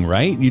ceiling,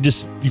 right? You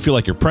feel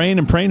like you're praying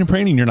and praying and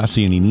praying and you're not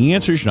seeing any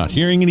answers, you're not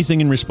hearing anything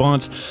in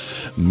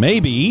response.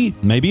 Maybe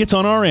it's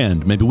on our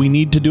end. Maybe we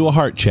need to do a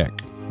heart check,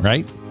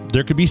 right?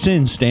 There could be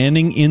sin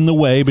standing in the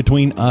way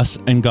between us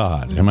and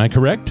God. Am I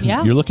correct?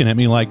 Yeah. You're looking at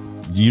me like,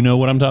 you know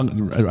what I'm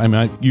talking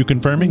about? You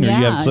confirming? Or you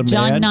have something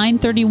John to add?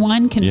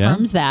 9:31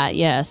 confirms that,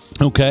 yes.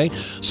 Okay.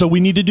 So we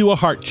need to do a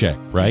heart check,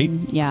 right?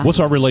 Yeah. What's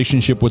our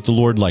relationship with the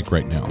Lord like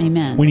right now?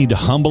 Amen. We need to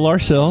humble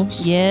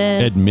ourselves.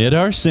 Yes. Admit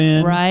our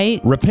sin.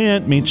 Right.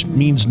 Repent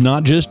means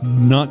not just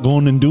not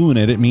going and doing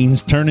it. It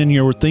means turning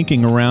your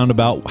thinking around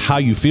about how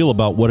you feel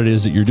about what it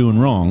is that you're doing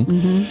wrong,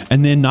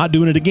 and then not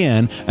doing it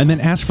again, and then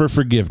ask for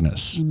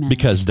forgiveness. Amen.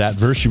 Because that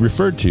verse you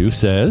referred to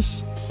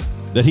says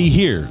that he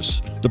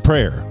hears the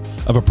prayer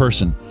of a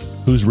person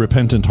who's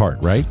repentant heart,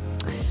 right?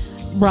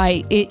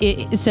 Right.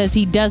 It says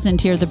he doesn't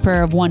hear the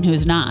prayer of one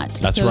who's not.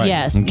 That's so right.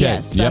 Yes, okay.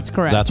 yes, that's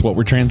correct. That's what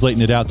we're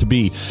translating it out to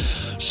be.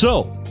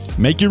 So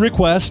make your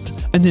request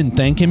and then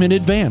thank him in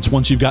advance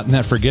once you've gotten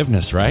that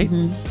forgiveness, right?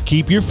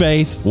 Keep your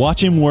faith,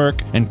 watch him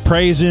work, and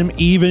praise him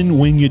even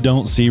when you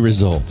don't see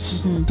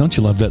results. Don't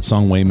you love that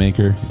song,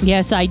 Waymaker?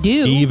 Yes, I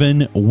do.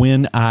 Even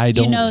when I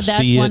don't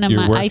see it,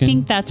 you're working. I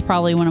think that's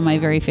probably one of my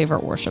very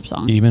favorite worship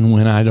songs. Even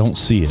when I don't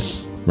see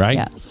it, right?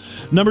 Yeah.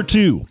 Number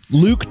 2,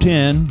 Luke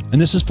 10,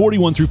 and this is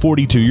 41 through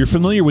 42. You're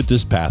familiar with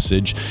this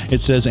passage. It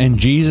says, and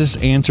Jesus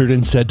answered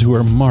and said to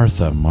her,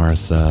 Martha,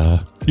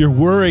 Martha, you're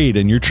worried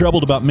and you're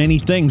troubled about many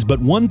things, but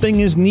one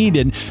thing is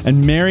needed,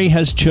 and Mary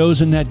has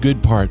chosen that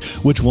good part,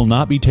 which will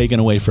not be taken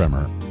away from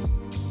her.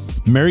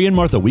 Mary and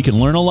Martha, we can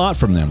learn a lot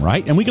from them,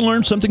 right? And we can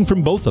learn something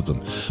from both of them.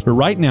 But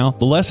right now,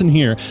 the lesson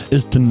here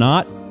is to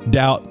not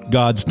doubt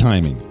God's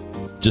timing.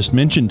 Just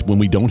mentioned, when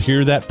we don't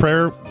hear that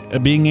prayer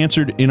being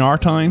answered in our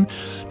time,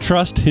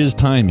 trust his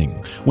timing.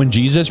 When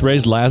Jesus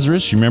raised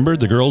Lazarus, you remember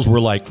the girls were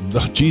like,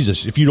 oh,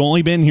 Jesus, if you'd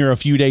only been here a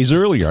few days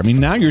earlier. I mean,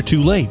 now you're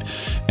too late.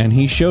 And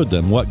he showed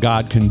them what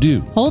God can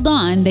do. Hold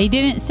on. They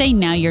didn't say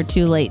now you're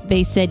too late.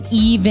 They said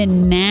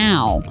even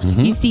now.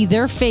 You see,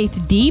 their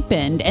faith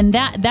deepened. And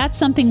that's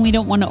something we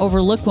don't want to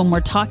overlook when we're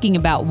talking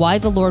about why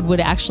the Lord would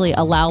actually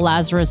allow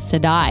Lazarus to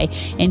die.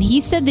 And he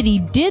said that he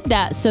did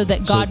that so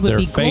that God would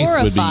be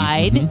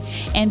glorified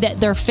and that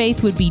their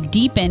faith would be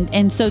deepened.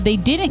 And so they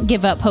didn't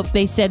give up hope.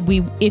 They said,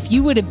 if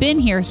you would have been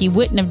here, he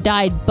wouldn't have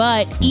died.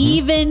 But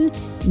even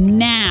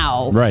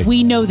now,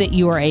 we know that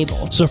you are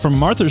able. So from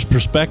Martha's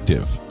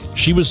perspective,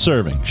 she was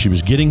serving. She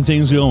was getting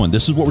things going.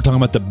 This is what we're talking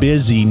about, the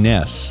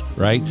busyness,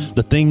 right?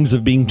 The things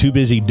of being too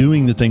busy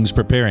doing the things,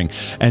 preparing.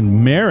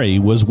 And Mary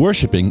was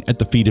worshiping at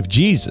the feet of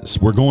Jesus.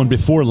 We're going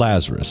before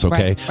Lazarus,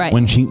 okay? Right.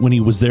 When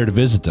he was there to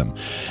visit them.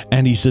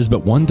 And he says,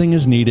 but one thing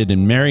is needed,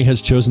 and Mary has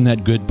chosen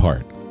that good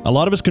part. A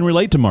lot of us can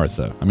relate to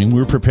Martha. I mean,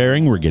 we're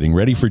preparing, we're getting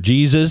ready for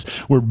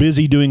Jesus, we're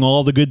busy doing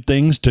all the good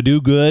things to do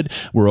good,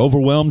 we're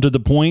overwhelmed to the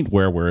point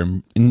where we're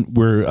wanting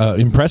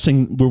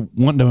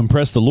to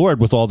impress the Lord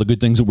with all the good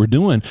things that we're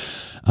doing.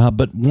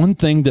 But one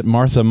thing that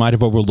Martha might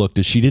have overlooked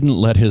is she didn't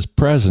let his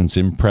presence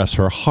impress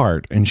her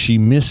heart, and she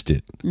missed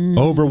it,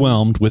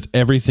 overwhelmed with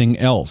everything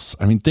else.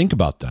 I mean, think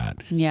about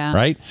that. Yeah.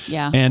 Right?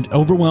 Yeah. And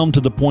overwhelmed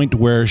to the point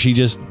where she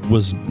just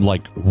was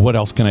like, what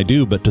else can I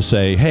do but to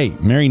say, hey,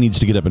 Mary needs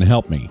to get up and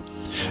help me.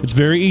 It's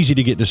very easy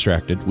to get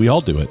distracted. We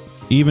all do it.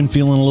 Even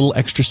feeling a little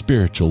extra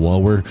spiritual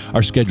while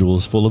our schedule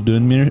is full of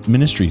doing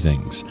ministry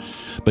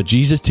things. But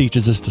Jesus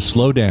teaches us to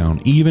slow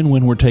down even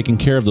when we're taking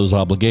care of those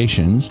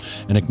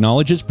obligations and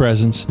acknowledge his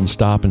presence and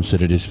stop and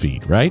sit at his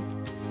feet, right?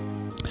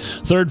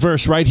 Third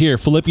verse right here,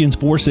 Philippians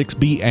 4:6,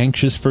 be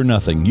anxious for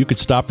nothing. You could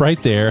stop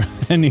right there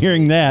and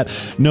hearing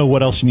that, know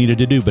what else you needed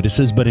to do. But it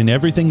says, but in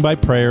everything by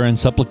prayer and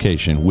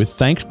supplication, with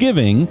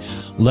thanksgiving,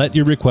 let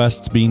your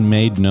requests be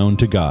made known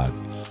to God.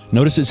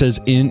 Notice it says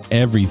in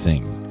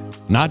everything,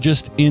 not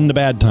just in the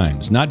bad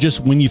times, not just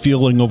when you're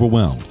feeling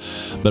overwhelmed,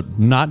 but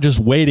not just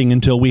waiting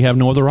until we have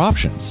no other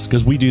options,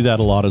 because we do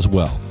that a lot as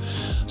well.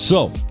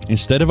 So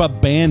instead of a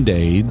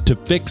Band-Aid to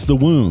fix the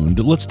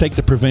wound, let's take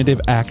the preventive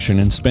action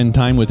and spend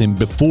time with him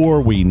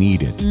before we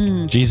need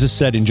it. Jesus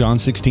said in John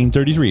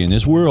 16:33, in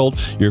this world,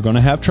 you're going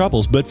to have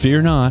troubles, but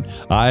fear not,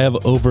 I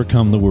have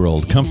overcome the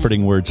world.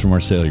 Comforting words from our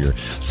Savior.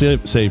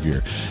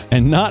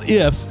 And not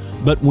if,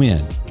 but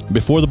when.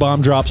 Before the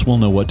bomb drops, we'll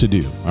know what to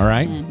do. All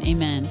right?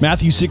 Amen.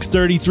 Matthew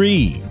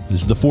 6:33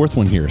 is the fourth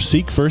one here.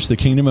 Seek first the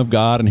kingdom of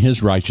God and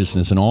his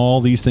righteousness, and all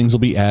these things will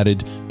be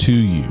added to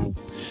you.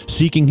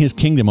 Seeking his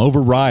kingdom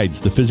overrides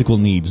the physical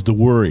needs, the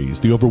worries,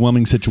 the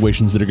overwhelming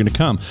situations that are going to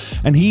come.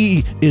 And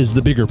he is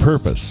the bigger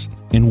purpose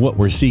in what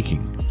we're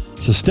seeking.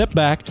 So step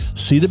back,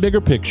 see the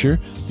bigger picture,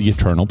 the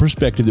eternal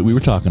perspective that we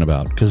were talking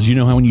about. Because you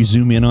know how when you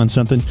zoom in on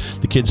something,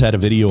 the kids had a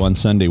video on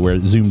Sunday where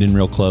it zoomed in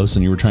real close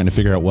and you were trying to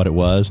figure out what it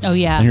was. Oh,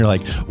 yeah. And you're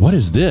like, what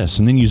is this?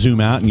 And then you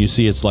zoom out and you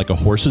see it's like a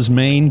horse's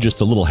mane, just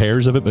the little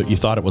hairs of it, but you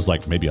thought it was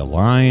like maybe a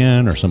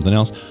lion or something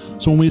else.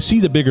 So when we see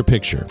the bigger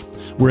picture,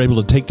 we're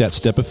able to take that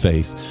step of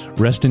faith,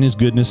 rest in his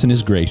goodness and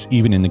his grace,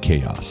 even in the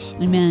chaos.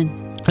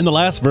 Amen. And the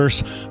last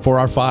verse for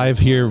our 5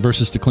 here,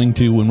 verses to cling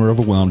to when we're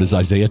overwhelmed, is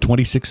Isaiah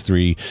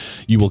 26:3.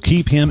 You will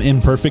keep him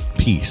in perfect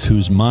peace,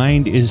 whose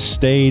mind is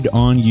stayed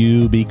on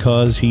you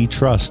because he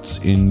trusts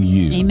in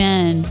you.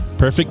 Amen.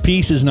 Perfect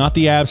peace is not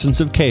the absence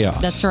of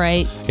chaos. That's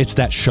right. It's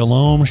that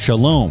shalom,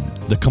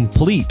 the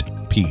complete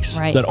peace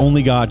that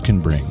only God can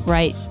bring.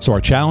 Right. So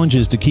our challenge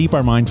is to keep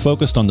our mind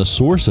focused on the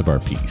source of our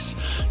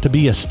peace, to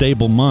be a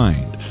stable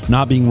mind,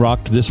 not being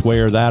rocked this way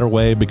or that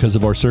way because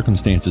of our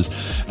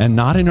circumstances, and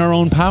not in our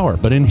own power,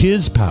 but in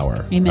his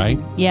power. Amen.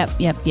 Right? Yep.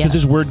 Because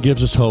his word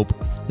gives us hope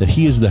that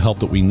he is the help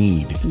that we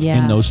need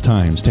in those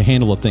times to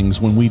handle the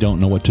things when we don't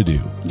know what to do.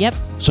 Yep.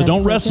 So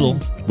don't wrestle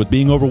with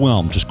being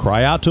overwhelmed. Just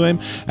cry out to him,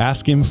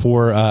 ask him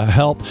for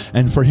help,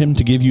 and for him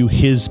to give you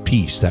his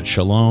peace, that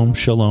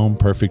shalom,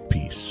 perfect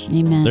peace.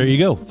 Amen. There you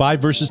go.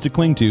 5 verses to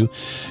cling to,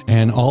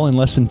 and all in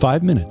less than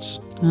 5 minutes.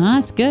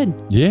 That's good.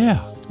 Yeah.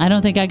 I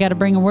don't think I got to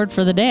bring a word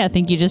for the day. I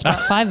think you just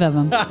brought 5 of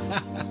them.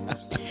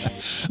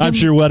 I'm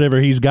sure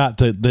whatever he's got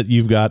that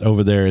you've got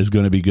over there is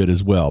going to be good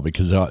as well,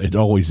 because it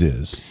always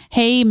is.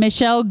 Hey,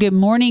 Michelle, good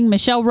morning.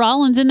 Michelle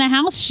Rollins in the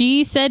house.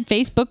 She said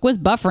Facebook was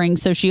buffering,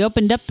 so she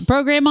opened up the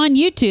program on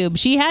YouTube.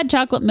 She had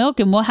chocolate milk,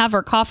 and we'll have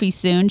her coffee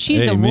soon.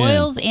 She's a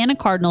Royals and a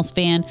Cardinals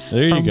fan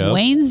there you from go.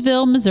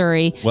 Waynesville,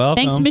 Missouri.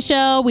 Welcome. Thanks,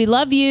 Michelle. We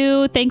love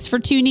you. Thanks for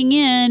tuning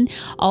in.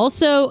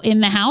 Also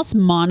in the house,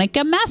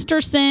 Monica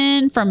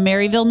Masterson from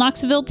Maryville,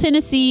 Knoxville,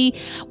 Tennessee.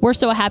 We're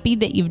so happy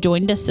that you've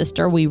joined us,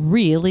 sister. We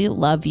really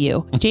love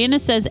you.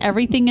 Janice says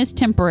everything is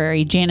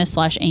temporary.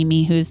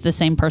 Janice/Amy, who's the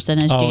same person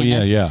as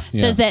Janice,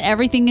 says that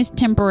everything is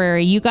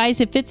temporary. You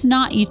guys, if it's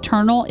not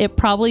eternal, it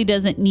probably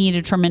doesn't need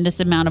a tremendous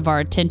amount of our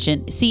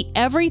attention. See,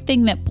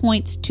 everything that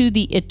points to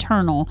the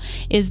eternal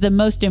is the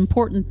most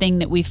important thing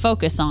that we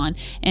focus on.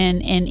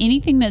 And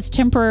anything that's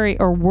temporary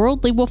or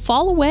worldly will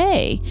fall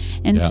away.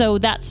 And so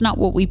that's not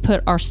what we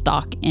put our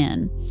stock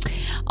in.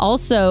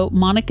 Also,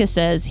 Monica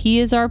says, he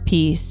is our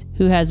peace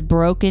who has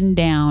broken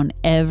down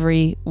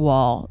every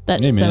wall.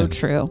 That's so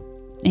true.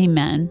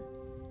 Amen.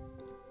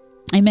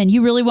 Amen.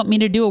 You really want me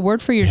to do a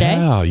word for your day?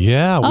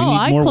 Yeah. We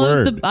need more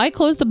word. I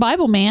closed the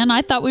Bible, man.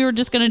 I thought we were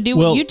just going to do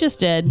what you just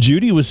did.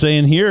 Judy was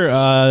saying here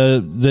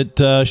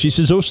that she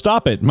says, oh,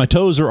 stop it. My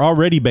toes are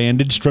already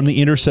bandaged from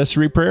the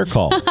intercessory prayer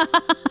call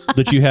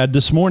that you had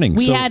this morning.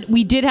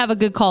 We did have a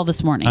good call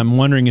this morning. I'm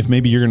wondering if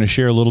maybe you're going to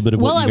share a little bit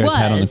of what you guys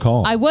had on the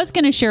call. I was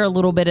going to share a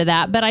little bit of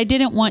that, but I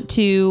didn't want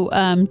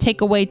to take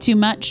away too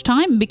much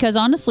time because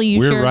honestly,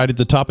 we're right at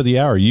the top of the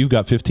hour. You've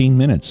got 15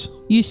 minutes.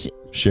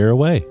 Share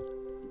away.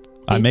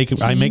 I make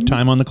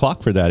time on the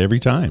clock for that every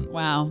time.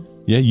 Wow.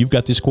 Yeah, you've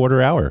got this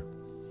quarter hour.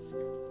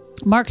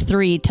 Mark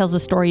 3 tells the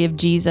story of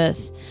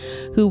Jesus,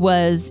 who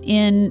was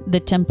in the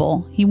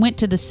temple. He went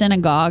to the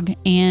synagogue,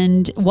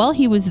 and while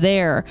he was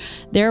there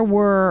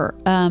were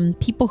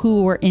people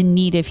who were in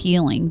need of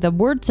healing. The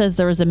word says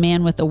there was a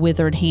man with a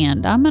withered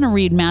hand. I'm going to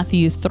read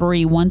Matthew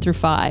 3,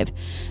 1-5.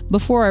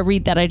 Before I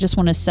read that, I just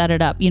want to set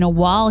it up.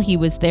 While he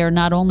was there,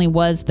 not only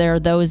was there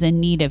those in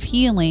need of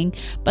healing,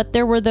 but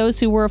there were those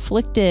who were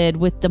afflicted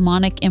with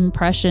demonic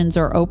impressions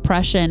or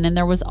oppression. And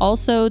there was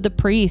also the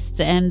priests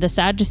and the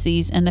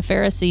Sadducees and the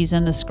Pharisees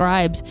and the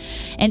scribes,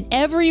 and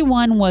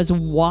everyone was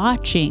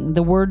watching.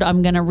 The word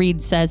I'm going to read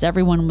says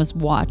everyone was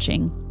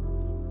watching.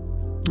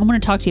 I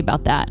want to talk to you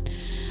about that.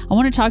 I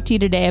want to talk to you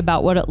today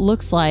about what it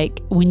looks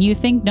like when you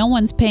think no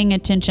one's paying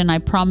attention. I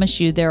promise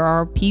you there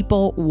are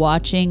people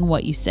watching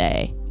what you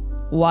say,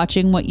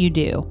 watching what you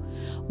do,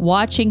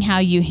 watching how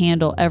you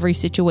handle every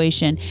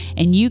situation.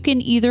 And you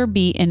can either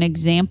be an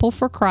example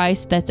for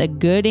Christ that's a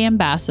good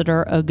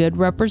ambassador, a good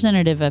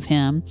representative of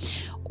him,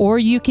 or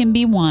you can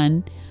be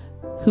one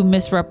who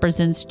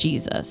misrepresents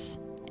Jesus.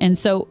 And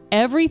so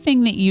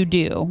everything that you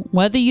do,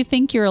 whether you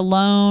think you're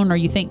alone or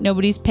you think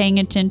nobody's paying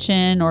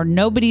attention or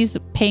nobody's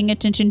paying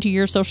attention to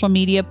your social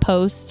media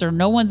posts or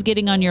no one's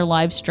getting on your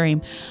live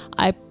stream,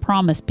 I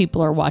promise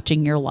people are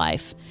watching your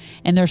life.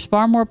 And there's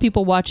far more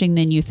people watching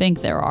than you think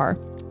there are.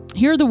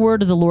 Hear the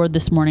word of the Lord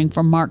this morning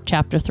from Mark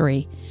chapter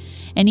 3.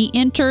 And he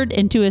entered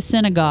into a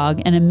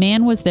synagogue, and a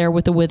man was there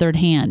with a withered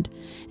hand.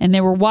 And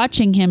they were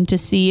watching him to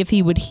see if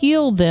he would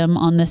heal him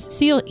on the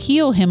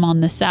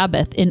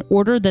Sabbath, in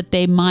order that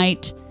they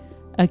might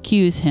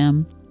accuse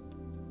him.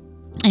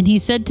 And he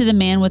said to the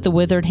man with the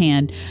withered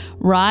hand,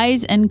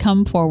 "Rise and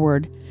come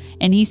forward."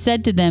 And he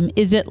said to them,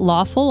 "Is it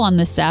lawful on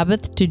the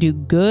Sabbath to do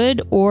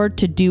good or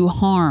to do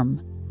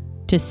harm,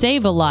 to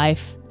save a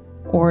life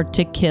or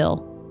to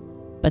kill?"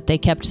 But they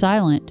kept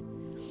silent.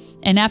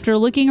 And after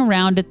looking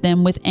around at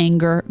them with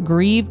anger,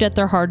 grieved at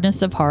their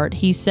hardness of heart,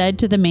 he said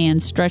to the man,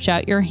 "Stretch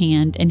out your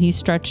hand." And he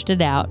stretched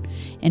it out,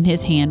 and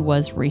his hand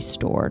was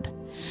restored.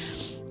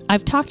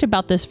 I've talked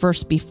about this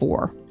verse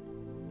before.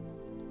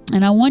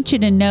 And I want you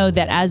to know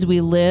that as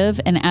we live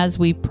and as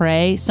we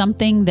pray,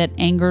 something that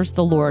angers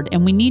the Lord,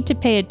 and we need to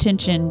pay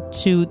attention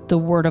to the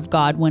Word of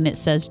God when it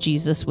says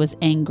Jesus was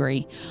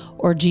angry,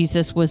 or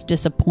Jesus was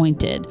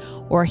disappointed,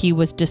 or he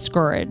was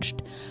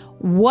discouraged.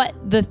 What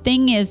the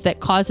thing is that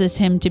causes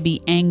him to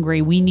be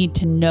angry, we need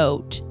to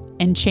note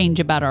and change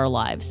about our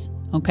lives.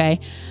 Okay?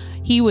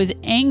 He was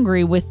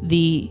angry with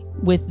the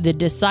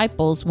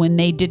disciples when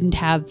they didn't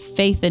have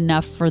faith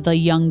enough for the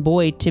young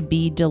boy to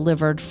be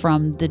delivered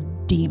from the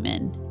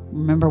demon.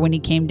 Remember when he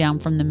came down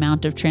from the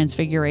Mount of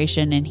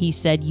Transfiguration and he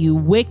said, "You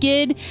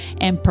wicked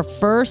and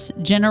perverse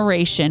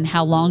generation,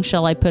 how long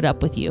shall I put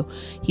up with you?"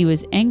 He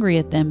was angry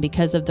at them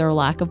because of their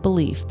lack of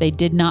belief. They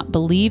did not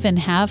believe and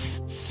have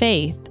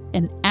faith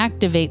and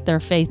activate their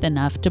faith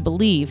enough to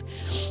believe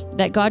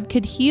that God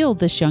could heal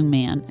this young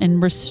man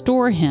and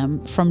restore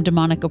him from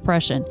demonic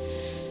oppression.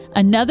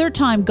 Another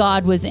time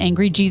God was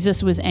angry,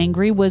 Jesus was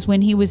angry, was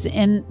when he was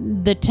in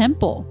the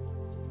temple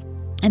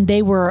and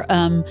they were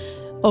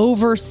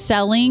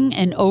overselling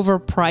and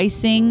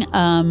overpricing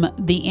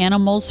the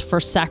animals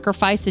for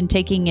sacrifice and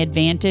taking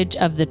advantage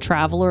of the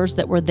travelers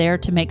that were there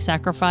to make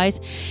sacrifice.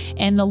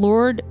 And the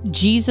Lord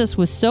Jesus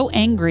was so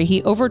angry,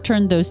 he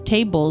overturned those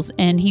tables,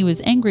 and he was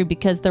angry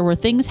because there were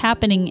things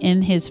happening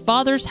in his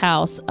Father's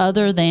house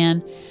other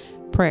than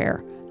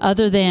prayer,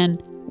 other than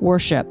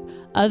worship,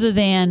 other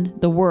than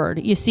the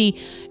word. You see,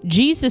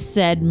 Jesus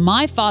said,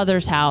 "My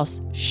Father's house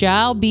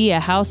shall be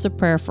a house of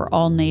prayer for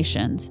all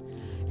nations."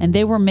 And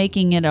they were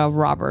making it a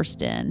robber's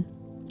den.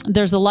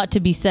 There's a lot to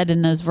be said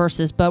in those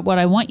verses, but what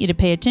I want you to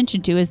pay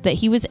attention to is that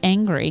he was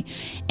angry.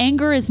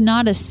 Anger is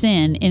not a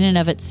sin in and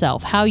of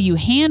itself. How you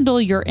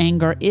handle your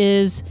anger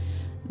is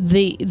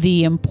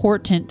the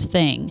important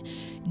thing.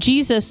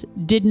 Jesus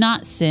did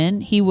not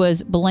sin. He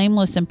was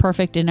blameless and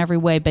perfect in every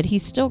way, but he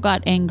still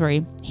got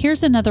angry.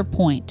 Here's another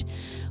point.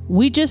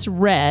 We just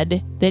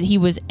read that he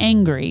was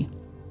angry.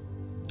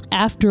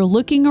 After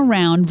looking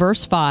around,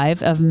 verse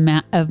 5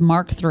 of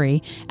Mark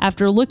 3,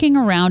 after looking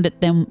around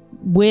at them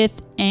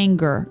with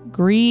anger,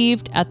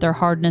 grieved at their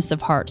hardness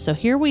of heart. So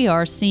here we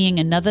are seeing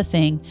another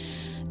thing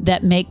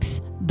that makes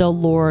the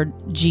Lord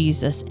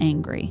Jesus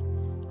angry.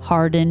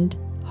 Hardened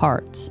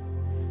hearts,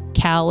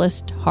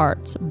 calloused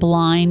hearts,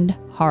 blind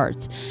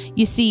hearts.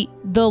 You see,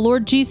 the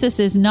Lord Jesus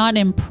is not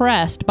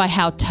impressed by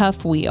how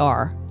tough we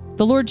are.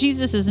 The Lord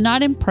Jesus is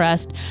not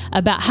impressed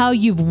about how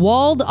you've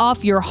walled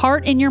off your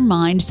heart and your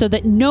mind so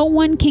that no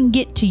one can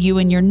get to you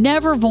and you're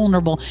never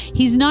vulnerable.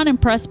 He's not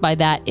impressed by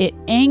that. It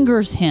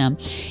angers him.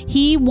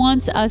 He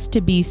wants us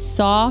to be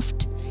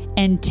soft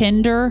and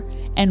tender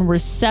and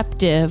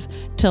receptive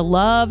to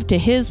love, to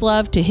his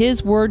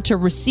word, to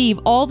receive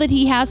all that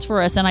he has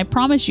for us. And I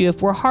promise you,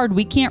 if we're hard,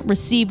 we can't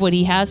receive what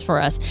he has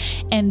for us.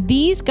 And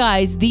these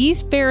guys,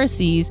 these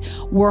Pharisees,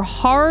 were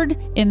hard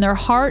in their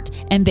heart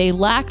and they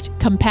lacked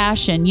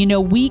compassion. You know,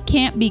 we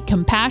can't be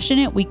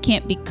compassionate. We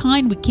can't be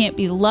kind. We can't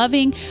be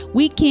loving.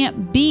 We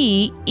can't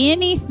be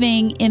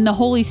anything in the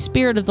Holy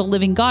Spirit of the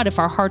living God if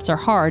our hearts are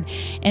hard.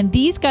 And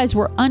these guys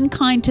were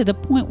unkind to the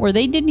point where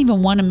they didn't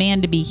even want a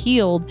man to be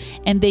healed.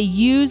 And they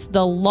used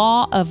the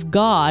law of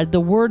God,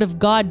 the word of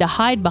God, to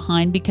hide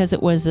behind because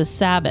it was the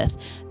Sabbath.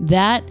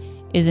 That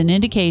is an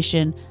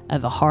indication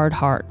of a hard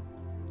heart.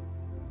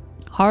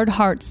 Hard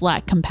hearts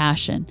lack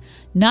compassion,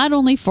 not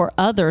only for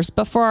others,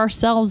 but for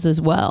ourselves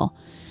as well.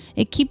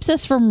 It keeps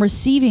us from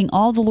receiving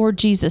all the Lord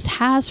Jesus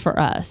has for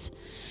us.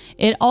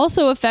 It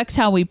also affects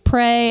how we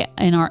pray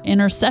in our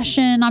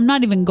intercession. I'm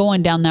not even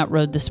going down that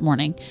road this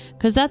morning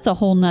because that's a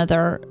whole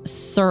nother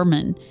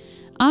sermon.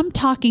 I'm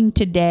talking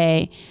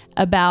today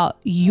about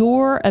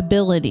your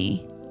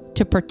ability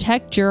to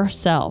protect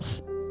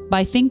yourself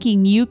by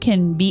thinking you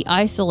can be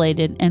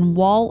isolated and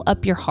wall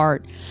up your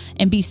heart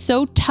and be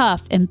so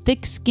tough and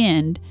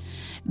thick-skinned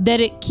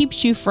that it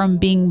keeps you from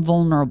being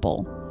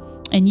vulnerable.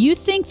 And you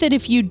think that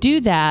if you do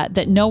that,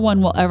 that no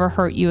one will ever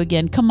hurt you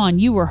again. Come on,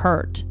 you were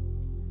hurt.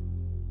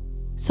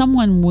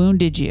 Someone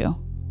wounded you.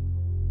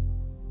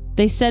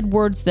 They said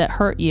words that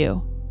hurt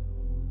you,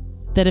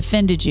 that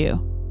offended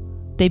you.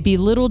 They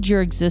belittled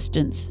your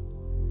existence.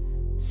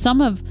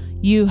 Some of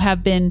you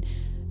have been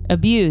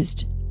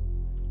abused.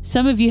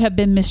 Some of you have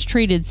been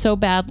mistreated so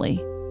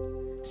badly.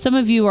 Some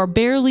of you are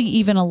barely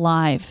even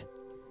alive.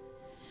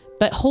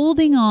 But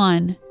holding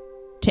on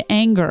to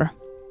anger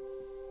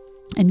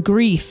and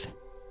grief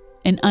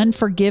and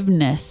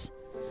unforgiveness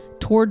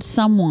towards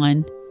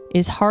someone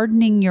is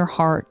hardening your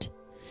heart.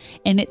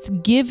 And it's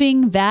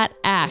giving that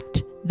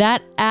act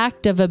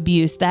of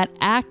abuse, that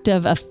act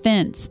of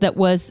offense that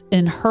was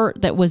in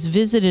hurt, that was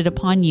visited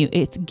upon you,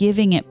 it's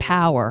giving it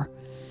power.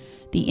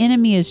 The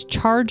enemy is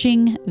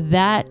charging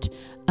that,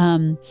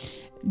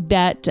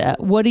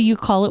 what do you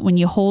call it when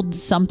you hold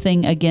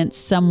something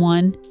against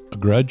someone? A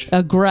grudge?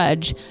 A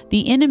grudge.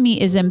 The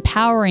enemy is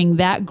empowering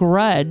that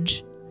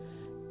grudge,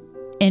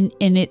 and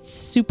it's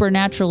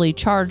supernaturally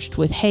charged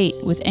with hate,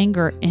 with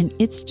anger, and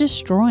it's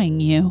destroying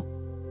you.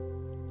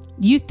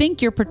 You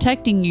think you're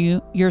protecting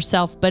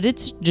yourself, but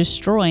it's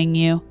destroying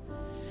you.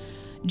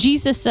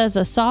 Jesus says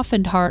a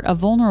softened heart, a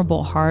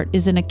vulnerable heart,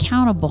 is an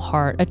accountable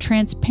heart, a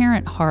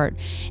transparent heart.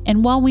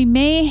 And while we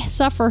may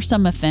suffer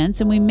some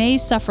offense and we may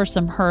suffer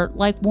some hurt,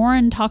 like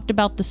Warren talked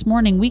about this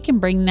morning, we can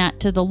bring that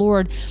to the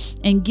Lord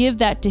and give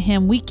that to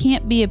Him. We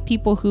can't be a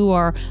people who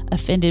are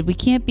offended. We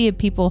can't be a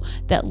people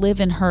that live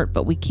in hurt,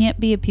 but we can't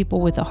be a people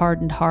with a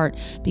hardened heart,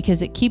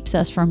 because it keeps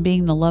us from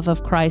being the love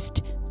of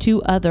Christ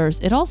to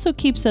others. It also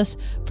keeps us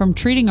from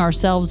treating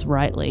ourselves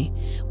rightly.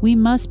 We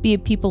must be a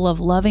people of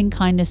loving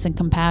kindness and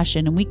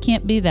compassion, and we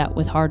can't be that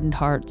with hardened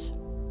hearts.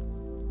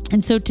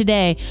 And so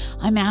today,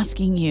 I'm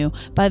asking you,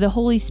 by the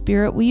Holy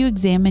Spirit, will you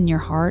examine your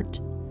heart?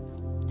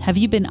 Have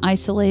you been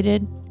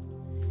isolated?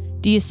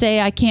 Do you say,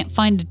 I can't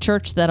find a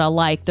church that I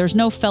like? There's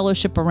no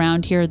fellowship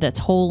around here that's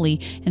holy,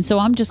 and so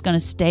I'm just going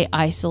to stay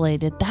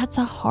isolated. That's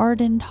a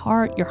hardened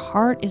heart. Your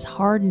heart is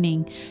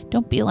hardening.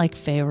 Don't be like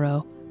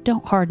Pharaoh.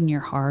 Don't harden your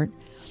heart.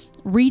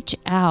 Reach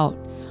out.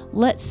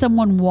 Let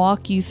someone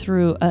walk you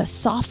through a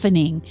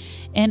softening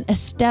and a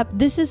step.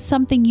 This is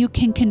something you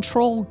can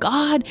control.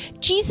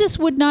 Jesus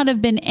would not have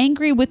been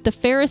angry with the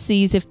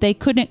Pharisees if they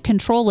couldn't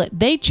control it.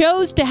 They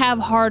chose to have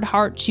hard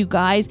hearts, you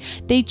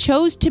guys. They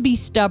chose to be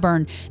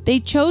stubborn. They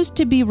chose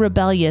to be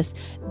rebellious.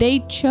 They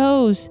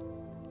chose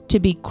to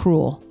be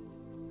cruel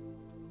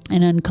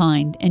and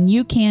unkind. And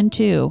you can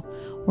too,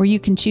 or you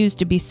can choose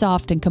to be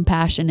soft and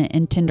compassionate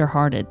and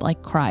tenderhearted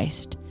like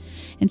Christ.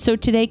 And so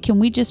today, can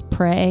we just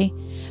pray?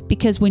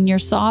 Because when you're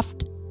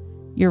soft,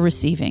 you're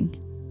receiving.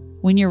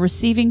 When you're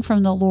receiving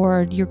from the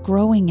Lord, you're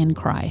growing in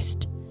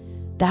Christ.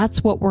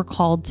 That's what we're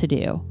called to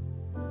do.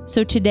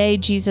 So today,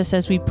 Jesus,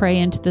 as we pray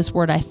into this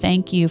word, I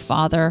thank you,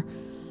 Father.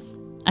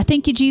 I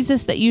thank you,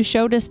 Jesus, that you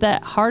showed us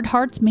that hard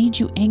hearts made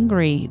you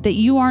angry, that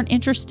you aren't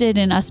interested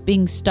in us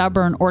being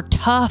stubborn or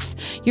tough.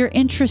 You're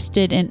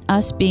interested in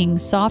us being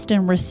soft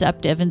and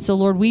receptive. And so,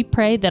 Lord, we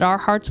pray that our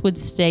hearts would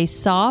stay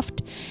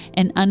soft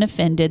and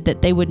unoffended,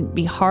 that they wouldn't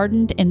be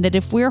hardened, and that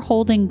if we're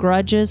holding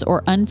grudges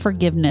or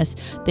unforgiveness,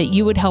 that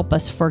you would help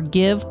us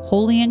forgive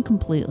wholly and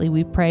completely.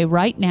 We pray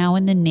right now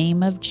in the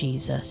name of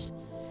Jesus.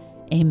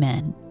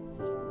 Amen.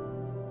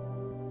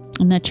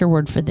 And that's your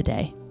word for the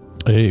day.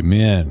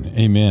 Amen.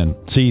 Amen.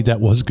 See, that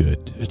was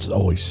good. It's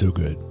always so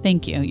good.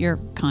 Thank you. You're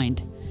kind.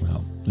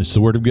 Well, it's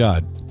the word of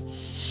God.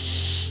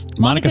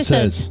 Monica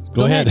says,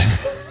 go ahead.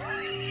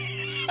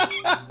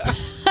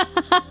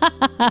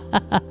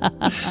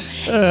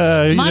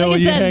 Monica you're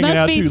says, hanging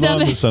out too long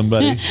with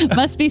somebody.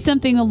 Must be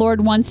something the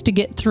Lord wants to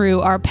get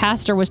through. Our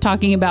pastor was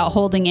talking about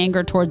holding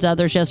anger towards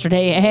others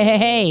yesterday.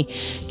 Hey.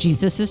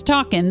 Jesus is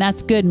talking.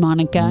 That's good,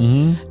 Monica.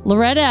 Mm-hmm.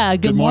 Loretta,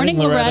 good morning,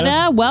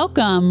 Loretta.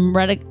 Welcome.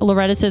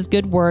 Loretta says,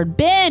 good word.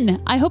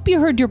 Ben, I hope you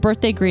heard your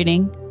birthday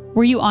greeting.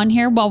 Were you on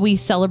here while we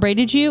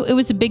celebrated you? It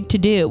was a big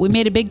to-do. We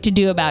made a big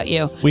to-do about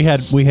you. We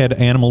had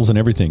animals and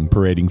everything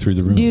parading through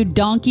the room. Dude,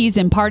 donkeys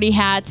and party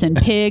hats and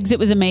pigs. It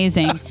was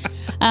amazing.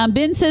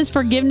 Ben says,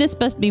 forgiveness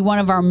must be one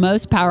of our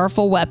most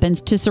powerful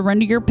weapons. To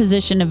surrender your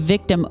position of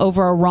victim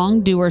over a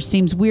wrongdoer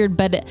seems weird,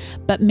 but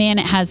man,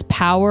 it has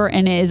power,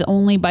 and it is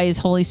only by His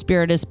Holy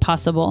Spirit as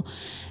possible.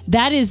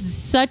 That is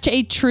such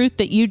a truth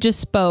that you just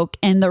spoke.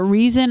 And the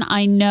reason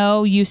I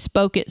know you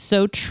spoke it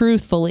so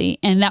truthfully,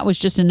 and that was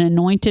just an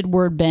anointed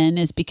word, Ben,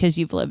 is because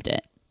you've lived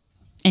it.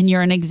 And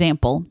you're an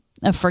example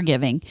of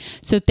forgiving.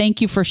 So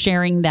thank you for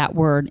sharing that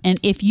word. And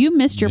if you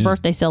missed your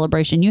birthday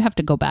celebration, you have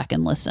to go back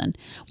and listen.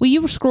 Will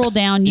you scroll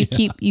down?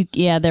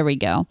 Yeah, there we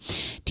go.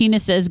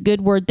 Tina says,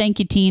 good word. Thank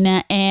you,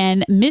 Tina.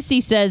 And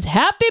Missy says,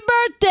 happy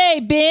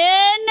birthday,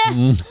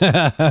 Ben.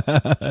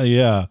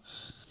 Yeah.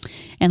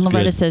 And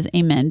Loretta says,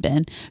 amen,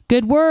 Ben.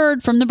 Good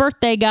word from the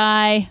birthday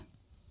guy.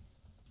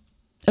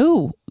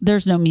 Oh,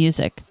 there's no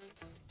music.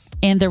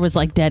 And there was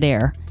like dead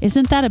air.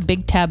 Isn't that a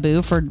big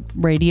taboo for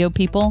radio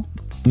people?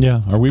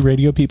 Yeah. Are we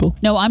radio people?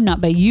 No, I'm not,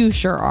 but you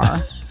sure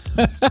are.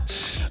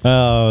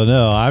 Oh,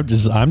 no.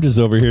 I'm just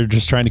over here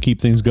just trying to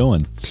keep things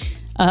going.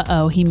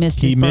 Uh-oh, he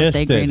missed his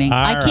birthday greeting.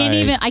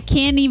 I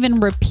can't even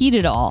repeat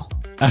it all.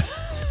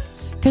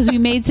 Because we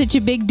made such a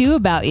big do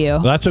about you. Well,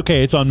 that's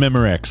okay. It's on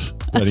Memorex,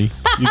 buddy.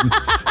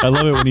 I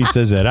love it when he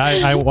says that.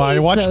 I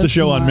watched the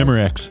show on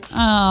Memorex.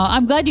 Oh,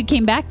 I'm glad you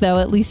came back, though,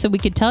 at least so we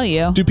could tell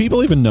you. Do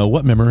people even know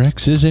what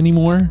Memorex is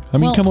anymore? I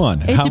mean, come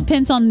on. It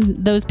depends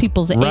on those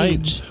people's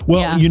age.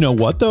 Well, you know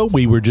what, though?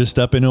 We were just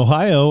up in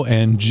Ohio,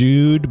 and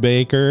Jude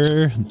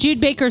Baker's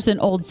an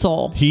old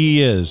soul.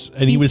 He is.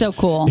 And he's so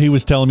cool. He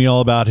was telling me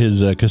all about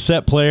his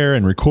cassette player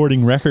and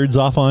recording records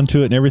off onto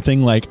it and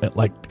everything. Like,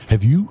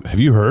 have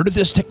you heard of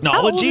this technology?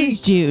 How old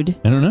is Jude?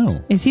 I don't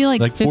know. Is he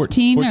like 15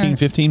 14, or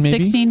 15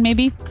 maybe? 16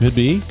 maybe? Could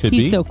be.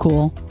 He's so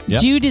cool.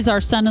 Yep. Jude is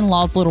our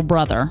son-in-law's little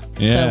brother.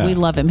 Yeah. So we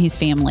love him. He's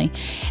family.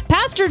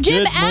 Pastor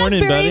Jim Good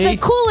morning, Asbury, buddy.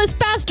 the coolest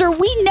pastor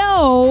we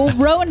know,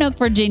 Roanoke,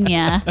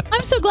 Virginia.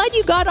 I'm so glad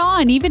you got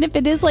on. Even if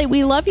it is late,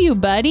 we love you,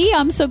 buddy.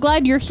 I'm so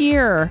glad you're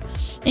here.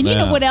 And you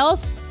know what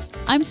else?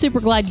 I'm super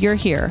glad you're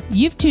here.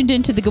 You've tuned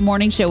into the Good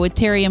Morning Show with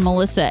Terry and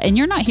Melissa, and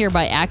you're not here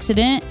by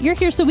accident. You're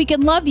here so we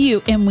can love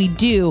you, and we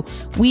do.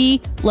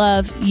 We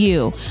love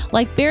you.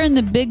 Like Bear in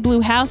the Big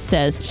Blue House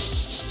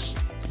says,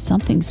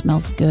 something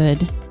smells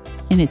good,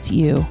 and it's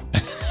you.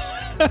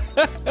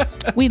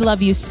 We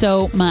love you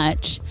so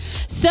much.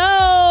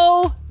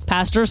 So,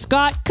 Pastor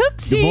Scott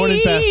Cooksey. Good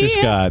morning, Pastor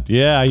Scott.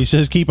 Yeah, he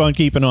says, keep on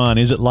keeping on.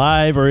 Is it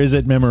live or is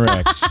it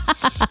Memorex?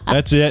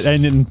 That's it.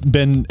 And then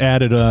Ben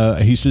added,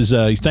 he says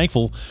he's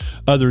thankful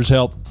others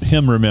help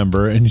him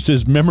remember. And he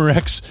says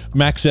Memorex,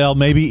 Maxell,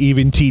 maybe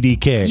even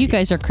TDK. You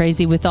guys are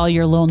crazy with all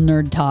your little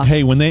nerd talk.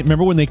 Hey,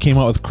 remember when they came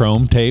out with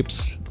Chrome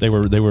tapes? They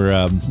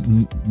were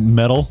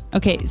metal.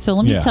 Okay, so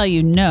let me tell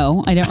you,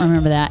 no, I don't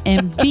remember that.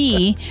 And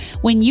B,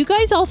 when you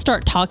guys all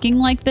start talking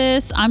like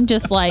this, I'm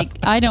just like,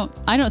 I don't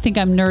think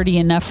I'm nerdy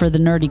enough for the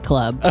nerdy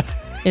club.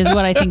 Is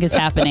what I think is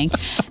happening.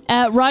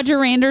 Roger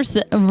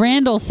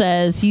Randall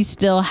says he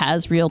still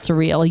has reel to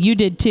reel. You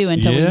did too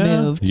until we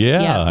moved.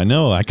 Yeah, I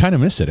know. I kind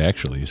of miss it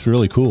actually. It's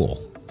really cool.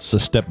 It's a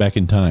step back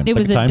in time. It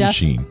was like a time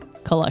dust machine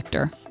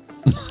collector.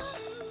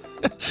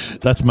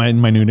 That's my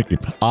new nickname.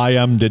 I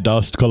am the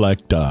dust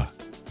collector.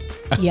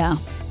 Yeah.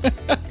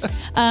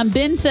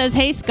 Ben says,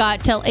 hey,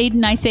 Scott, tell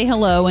Aiden I say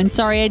hello. And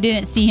sorry I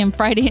didn't see him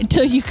Friday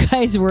until you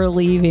guys were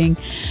leaving.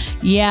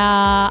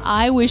 Yeah,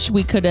 I wish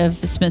we could have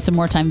spent some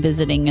more time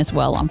visiting as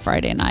well on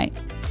Friday night.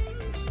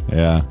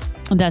 Yeah.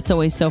 That's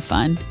always so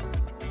fun.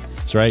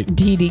 That's right.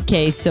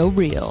 DDK, so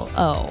real.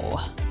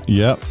 Oh.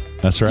 Yep,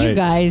 that's right. You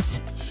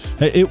guys.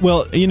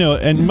 Well,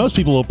 and most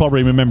people will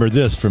probably remember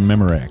this from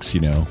Memorex.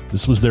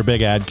 This was their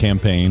big ad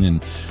campaign,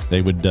 and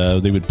they would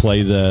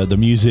play the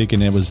music,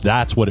 and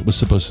that's what it was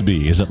supposed to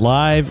be. Is it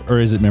live or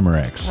is it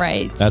Memorex?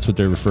 Right. That's what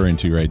they're referring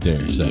to right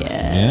there. So,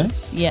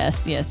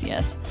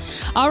 yes.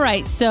 All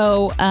right.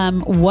 So,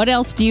 what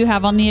else do you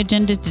have on the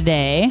agenda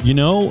today?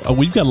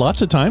 We've got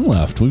lots of time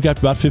left. We've got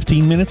about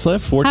 15 minutes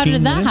left. 14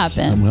 minutes. How did that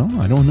happen?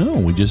 Well, I don't know.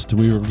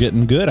 We were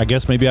getting good. I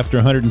guess maybe after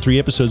 103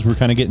 episodes, we're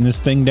kind of getting this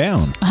thing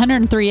down.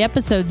 103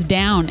 episodes down.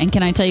 And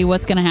can I tell you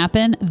what's going to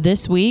happen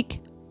this week?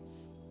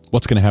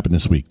 What's going to happen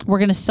this week? We're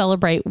going to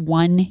celebrate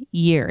 1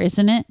 year,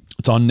 isn't it?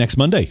 It's on next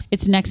Monday.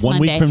 It's next 1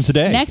 Monday. week from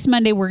today. Next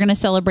Monday, we're going to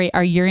celebrate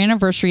our year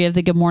anniversary of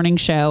the Good Morning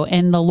Show.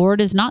 And the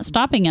Lord is not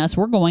stopping us.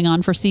 We're going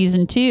on for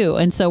season 2.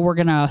 And so we're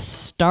going to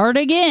start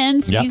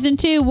again, season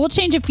 2. We'll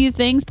change a few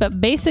things. But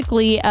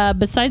basically,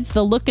 besides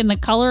the look and the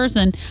colors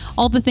and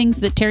all the things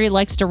that Terry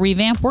likes to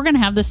revamp, we're going to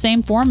have the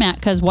same format.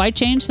 Because why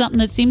change something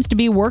that seems to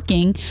be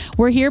working?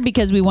 We're here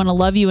because we want to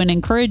love you and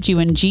encourage you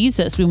in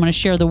Jesus. We want to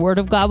share the Word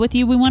of God with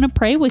you. We want to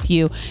pray with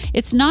you.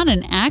 It's not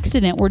an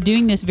accident. We're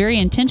doing this very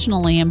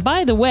intentionally. And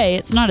by the way,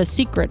 it's not a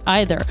secret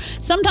either.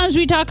 Sometimes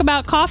we talk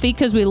about coffee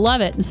because we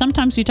love it. And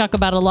sometimes we talk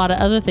about a lot of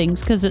other things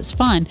because it's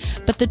fun.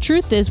 But the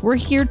truth is we're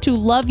here to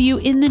love you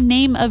in the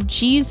name of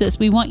Jesus.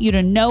 We want you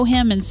to know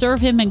him and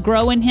serve him and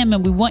grow in him.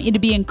 And we want you to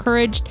be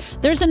encouraged.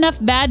 There's enough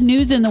bad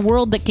news in the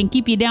world that can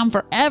keep you down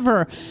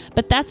forever.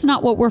 But that's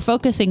not what we're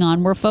focusing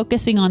on. We're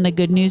focusing on the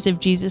good news of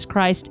Jesus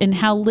Christ and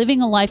how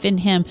living a life in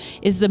him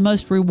is the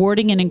most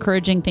rewarding and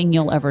encouraging thing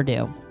you'll ever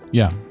do.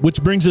 Yeah,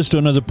 which brings us to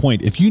another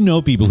point. If you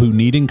know people who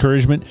need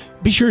encouragement,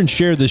 be sure and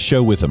share this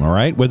show with them, all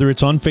right? Whether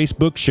it's on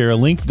Facebook, share a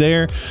link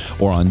there,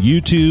 or on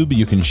YouTube,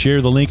 you can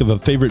share the link of a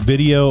favorite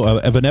video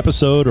of an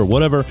episode or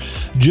whatever,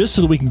 just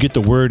so that we can get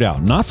the word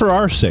out. Not for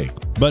our sake,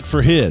 but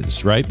for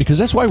his, right? Because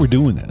that's why we're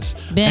doing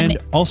this. Ben, and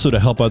also to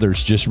help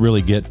others just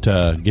really get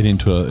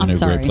into a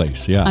great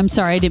place. Yeah. I'm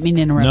sorry, I didn't mean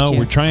to interrupt you. No,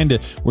 we're trying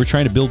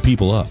to build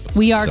people up.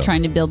 We are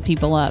trying to build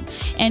people up.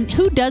 And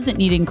who doesn't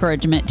need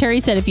encouragement? Terry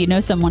said if you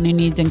know someone who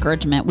needs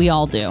encouragement, we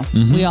all do.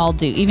 Mm-hmm. We all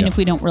do, even if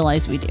we don't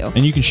realize we do.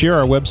 And you can share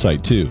our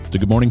website too,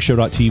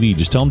 thegoodmorningshow.tv.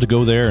 Just tell them to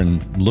go there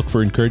and look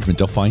for encouragement.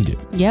 They'll find it.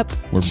 Yep.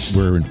 We're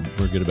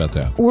good about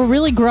that. We're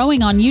really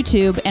growing on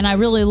YouTube, and I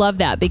really love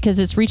that because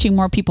it's reaching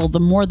more people. The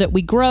more that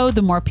we grow,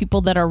 the more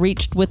people that are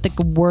reached with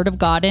the word of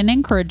God and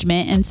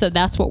encouragement. And so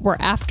that's what we're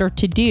after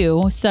to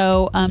do.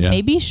 So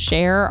maybe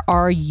share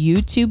our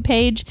YouTube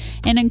page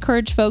and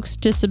encourage folks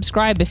to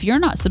subscribe. If you're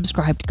not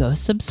subscribed, go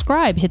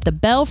subscribe. Hit the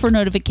bell for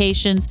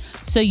notifications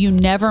so you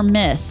never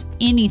miss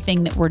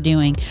anything that we're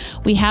doing.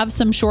 We have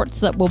some shorts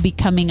that will be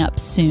coming up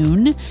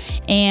soon,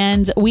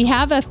 and we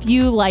have a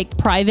few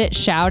private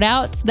shout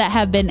outs that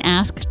have been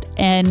asked,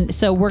 and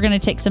so we're going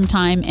to take some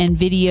time and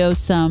video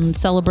some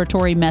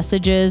celebratory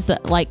messages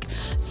that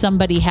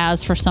somebody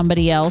has for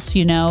somebody else.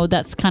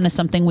 That's kind of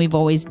something we've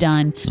always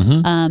done,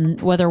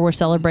 whether we're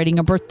celebrating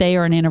a birthday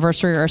or an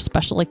anniversary or a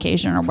special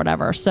occasion or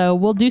whatever. So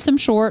we'll do some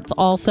shorts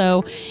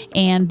also,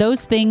 and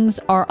those things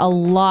are a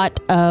lot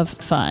of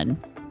fun.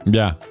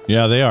 Yeah,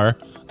 they are.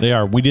 They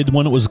are. We did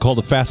one that was called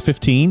the Fast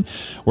 15,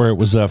 where it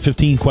was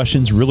 15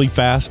 questions really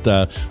fast.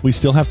 We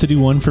still have to do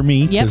one for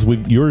me because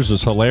yours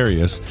is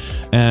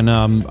hilarious. And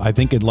I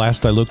think at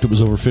last I looked, it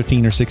was over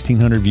 15 or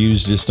 1,600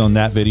 views just on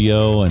that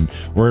video. And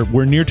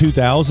we're near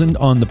 2,000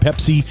 on the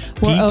Pepsi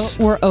Peeps.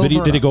 We're over.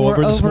 Video. Did it go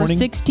over this morning?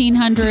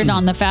 1,600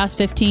 on the Fast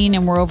 15,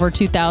 and we're over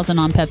 2,000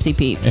 on Pepsi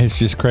Peeps. It's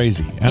just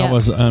crazy. I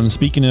was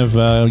speaking of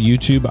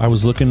YouTube, I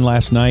was looking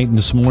last night and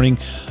this morning.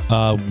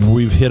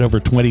 We've hit over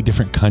 20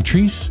 different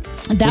countries.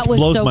 That was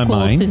blows so my cool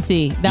mind. to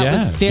see. That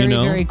was very,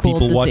 very cool to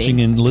see. People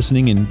watching and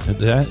listening, and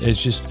that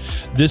it's just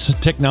this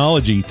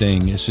technology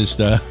thing. It's just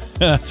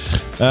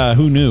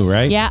who knew,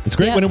 right? Yeah, it's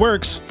great when it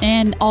works.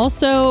 And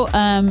also,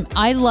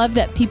 I love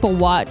that people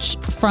watch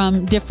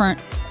from different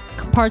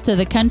parts of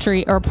the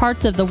country or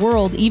parts of the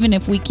world, even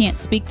if we can't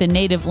speak the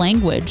native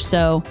language.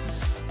 So.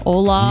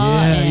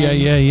 Hola,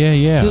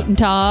 yeah. Guten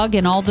Tag,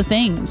 and all the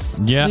things.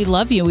 Yeah. We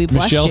love you. We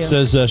bless Michelle you.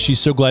 says she's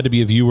so glad to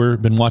be a viewer.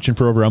 Been watching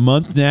for over a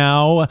month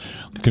now.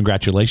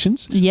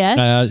 Congratulations.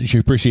 Yes. She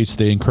appreciates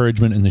the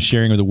encouragement and the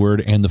sharing of the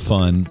word and the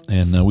fun.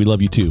 And we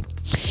love you too.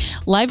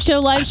 Live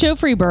show,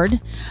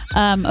 Freebird.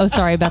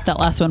 Sorry about that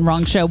last one.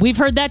 Wrong show. We've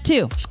heard that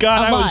too.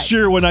 Scott, I was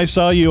sure when I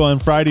saw you on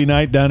Friday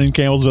night down in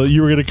Campbellsville,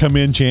 you were going to come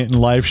in chanting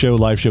live show,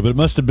 but it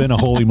must have been a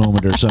holy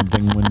moment or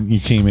something when you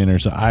came in or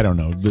so. I don't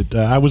know, but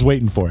I was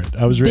waiting for it.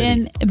 I was ready.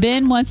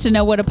 Ben wants to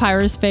know what a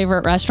Pyra's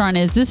favorite restaurant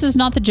is. This is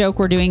not the joke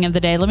we're doing of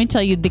the day. Let me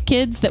tell you, the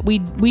kids that we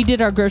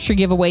did our grocery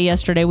giveaway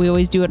yesterday. We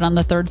always do it on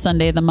the third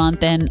Sunday of the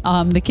month, and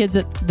the kids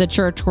at the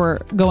church were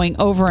going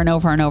over and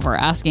over and over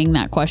asking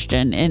that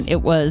question, and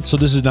it was. So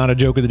this is not a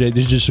joke of the day.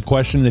 This is just a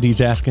question that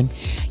he's asking.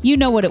 You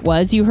know what it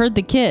was. You heard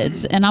the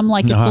kids, and I'm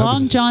like, it's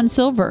Long John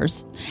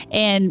Silver's,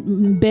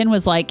 and Ben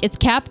was like, it's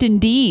Captain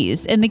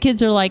D's, and the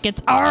kids are like,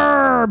 it's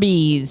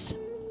Arby's.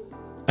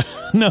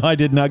 No, I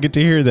did not get to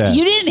hear that.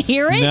 You didn't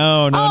hear it?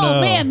 No. Oh,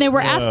 man, they were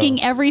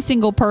asking every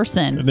single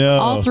person. No.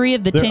 All three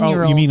of the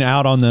 10-year-olds. You mean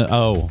out on the,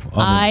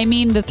 I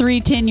mean, the 3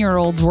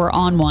 10-year-olds were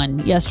on one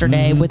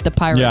yesterday with the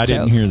pirate jokes. Yeah, I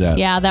didn't hear that.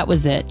 Yeah, that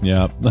was it.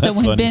 Yeah, that's so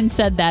when funny. Ben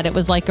said that, it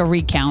was like a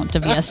recount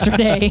of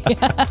yesterday.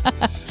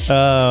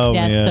 Oh,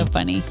 That's man. so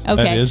funny.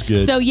 Okay. That is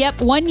good. So,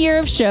 1 year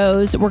of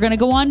shows. We're going to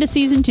go on to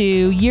season 2,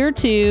 year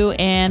 2,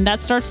 and that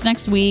starts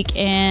next week.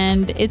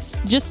 And it's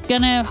just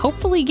going to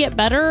hopefully get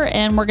better,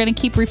 and we're going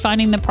to keep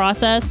refining the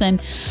process.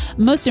 And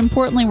most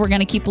importantly, we're going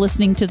to keep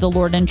listening to the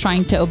Lord and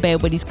trying to obey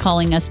what He's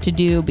calling us to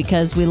do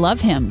because we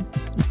love Him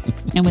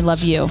and we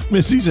love you.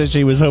 Missy said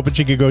she was hoping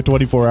she could go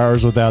 24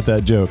 hours without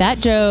that joke. That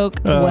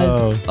joke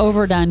was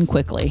overdone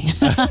quickly.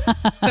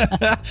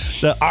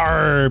 The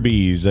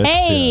Arby's.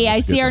 Hey,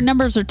 I see our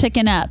numbers are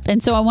ticking up.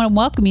 And so I want to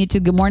welcome you to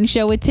the Good Morning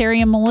Show with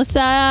Terry and Melissa.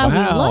 Wow. We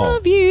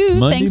love you.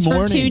 Monday Thanks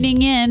morning. for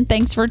tuning in.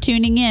 Thanks for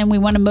tuning in. We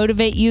want to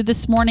motivate you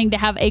this morning to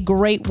have a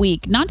great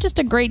week. Not just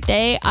a great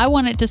day. I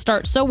want it to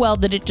start so well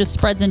that it just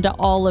spreads into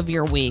all of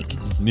your week.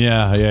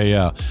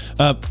 Yeah.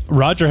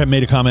 Roger had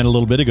made a comment a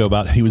little bit ago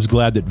about he was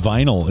glad that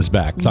vinyl is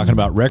back, talking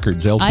about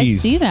records, LPs. I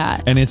see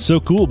that. And it's so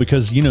cool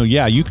because,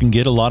 you can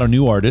get a lot of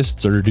new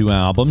artists or do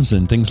albums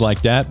and things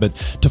like that. But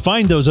to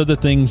find those other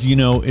things,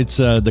 it's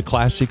the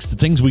classics, the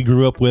things we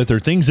grew up with, or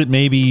things that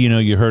maybe,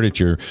 you heard at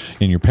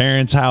in your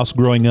parents' house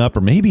growing up,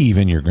 or maybe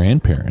even your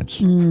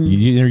grandparents.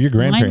 Your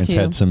grandparents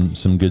had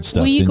some good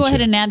stuff. Will you go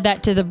ahead and add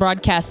that to the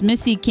broadcast?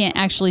 Missy can't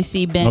actually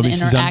see Ben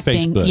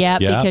interacting. Yeah,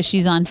 because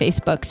she's on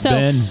Facebook. So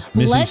Ben,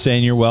 Missy's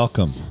saying you're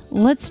welcome.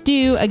 Let's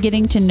do a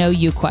getting to know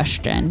you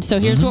question. So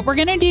here's what we're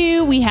going to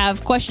do. We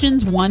have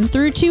questions 1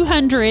 through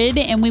 200,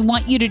 and we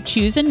want you to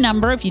choose a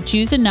number. If you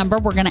choose a number,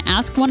 we're going to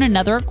ask one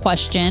another a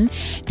question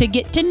to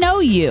get to know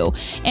you.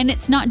 And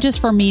it's not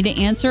just for me to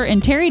answer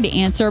and Terry to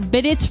answer,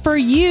 but it's for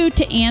you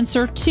to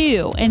answer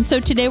too. And so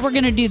today we're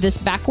going to do this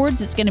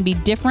backwards. It's going to be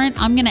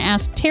different. I'm going to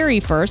ask Terry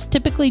first.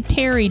 Typically,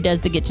 Terry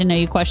does the get to know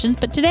you questions,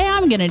 but today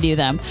I'm going to do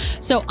them.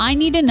 So I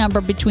need a number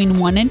between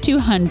 1 and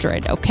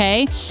 200,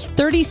 okay?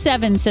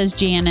 37, says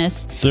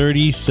Janice.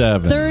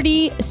 37.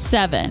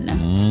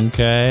 37.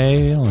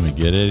 Okay, let me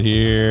get it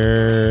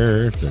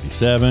here.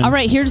 37. All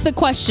right, here's the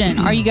question.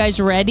 Are you guys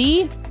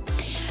ready?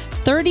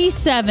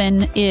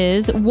 37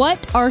 is,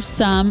 what are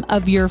some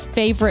of your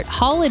favorite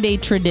holiday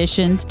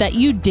traditions that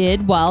you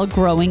did while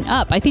growing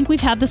up? I think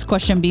we've had this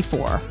question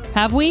before.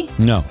 Have we?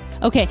 No.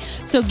 Okay,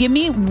 so give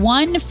me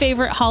one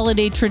favorite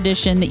holiday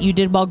tradition that you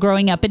did while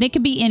growing up, and it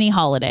could be any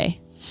holiday.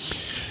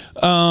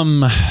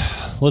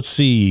 Let's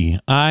see.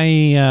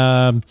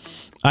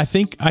 I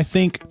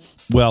think.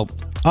 Well,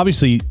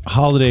 obviously,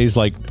 holidays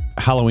like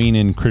Halloween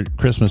and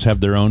Christmas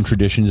have their own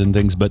traditions and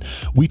things, but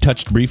we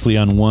touched briefly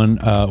on one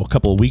a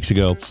couple of weeks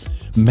ago.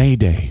 May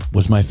Day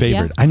was my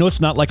favorite. Yeah. I know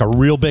it's not like a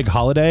real big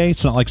holiday.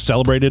 It's not like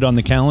celebrated on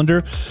the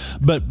calendar,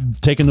 but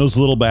taking those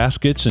little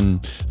baskets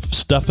and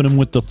stuffing them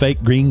with the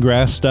fake green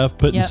grass stuff,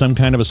 putting some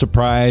kind of a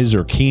surprise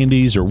or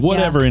candies or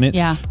whatever in it,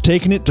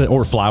 taking it to,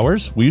 or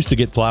flowers. We used to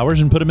get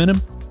flowers and put them in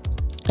them.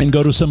 And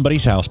go to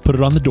somebody's house, put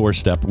it on the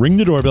doorstep, ring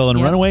the doorbell,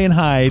 and run away and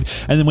hide.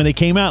 And then when they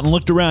came out and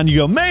looked around, you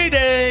go,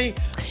 Mayday!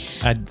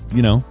 we had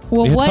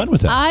fun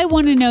with that. I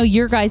want to know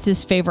your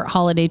guys' favorite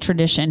holiday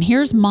tradition.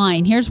 Here's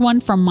mine. Here's one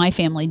from my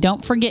family.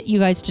 Don't forget, you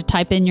guys, to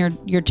type in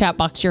your chat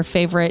box your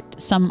favorite,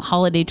 some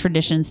holiday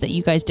traditions that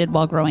you guys did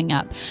while growing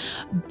up.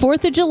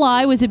 4th of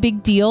July was a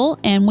big deal,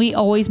 and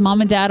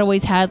Mom and Dad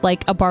always had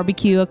like a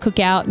barbecue, a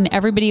cookout, and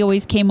everybody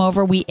always came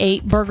over. We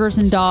ate burgers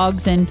and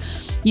dogs and,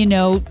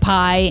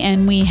 pie,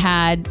 and we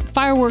had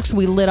fireworks.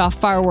 We lit off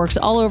fireworks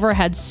all over,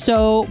 had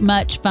so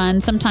much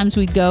fun. Sometimes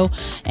we'd go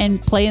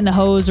and play in the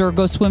hose or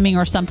go swimming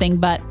or something,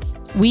 but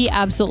we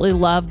absolutely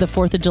love the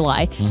 4th of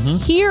July.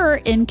 Here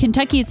in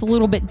Kentucky, it's a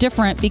little bit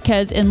different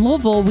because in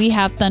Louisville, we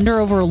have Thunder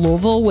Over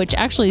Louisville, which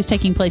actually is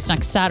taking place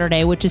next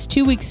Saturday, which is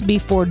 2 weeks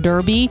before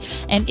Derby.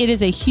 And it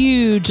is a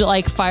huge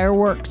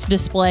fireworks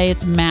display.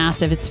 It's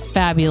massive. It's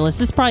fabulous.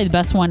 It's probably the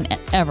best one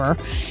ever.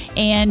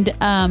 And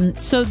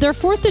so their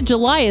 4th of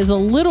July is a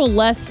little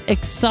less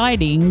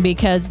exciting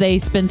because they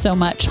spend so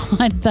much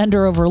on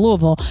Thunder Over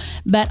Louisville.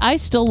 But I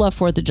still love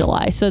 4th of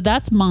July. So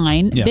that's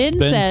mine. Yeah, Ben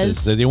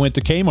says that they went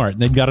to Kmart and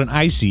they got an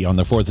icy on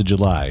the 4th of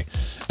July.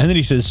 And then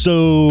he says,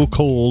 so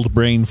cold,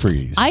 brain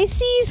freeze.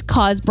 Ices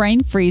cause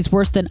brain freeze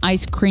worse than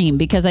ice cream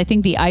because I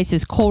think the ice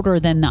is colder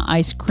than the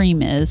ice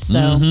cream is.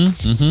 So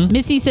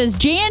Missy says,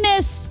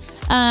 Janice.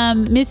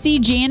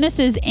 Janice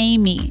is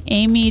Amy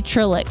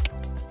Trillick.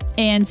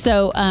 And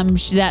so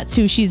that's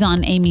who she's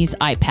on, Amy's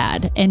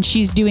iPad. And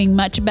she's doing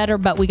much better,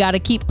 but we got to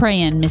keep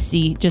praying,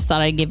 Missy. Just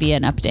thought I'd give you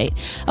an update.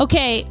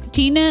 Okay,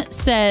 Tina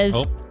says...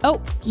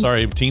 Oh,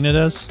 sorry, Tina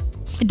does?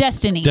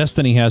 Destiny.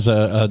 Destiny has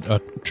a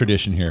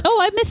tradition here. Oh,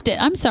 I missed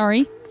it. I'm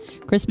sorry.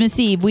 Christmas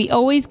Eve. We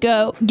always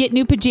go get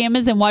new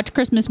pajamas and watch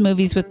Christmas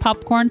movies with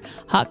popcorn,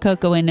 hot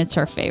cocoa, and it's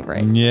her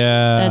favorite.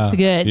 Yeah. That's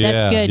good.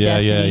 That's good,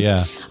 Destiny.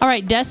 Yeah. All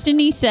right.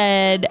 Destiny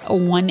said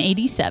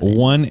 187.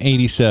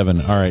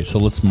 187. All right. So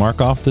let's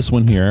mark off this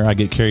one here. I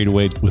get carried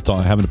away with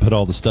having to put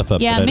all the stuff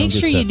up. Yeah, make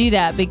sure you do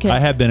that because... I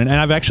have been. And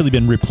I've actually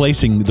been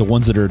replacing the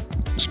ones that are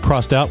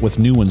crossed out with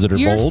new ones that are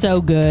bold. You're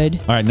so good.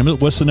 All right.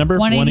 What's the number?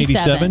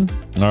 187.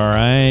 All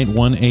right.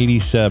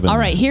 187. All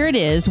right. Here it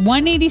is.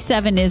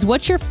 187 is,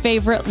 what's your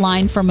favorite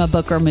line from a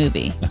book or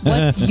movie?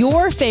 What's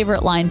your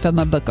favorite line from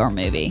a book or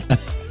movie?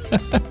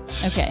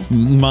 Okay.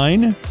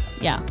 Mine?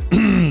 Yeah.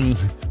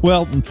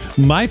 Well,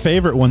 my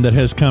favorite one that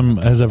has come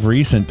as of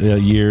recent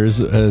years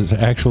is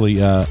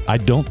actually, I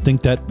don't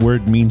think that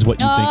word means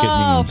what you think it means.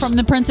 Oh, from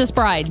The Princess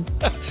Bride.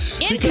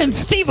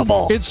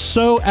 Inconceivable. It's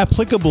so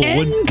applicable.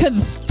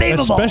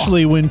 Inconceivable.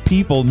 Especially when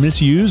people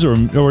misuse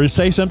or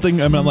say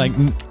something. I'm like,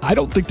 I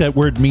don't think that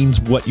word means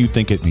what you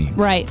think it means.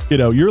 Right.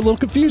 You're a little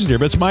confused here,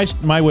 but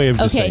it's my way of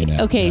just saying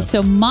that. Okay,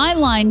 so my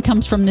line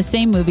comes from the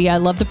same movie. I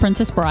love The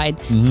Princess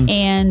Bride,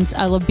 and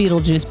I love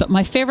Beetlejuice, but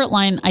my favorite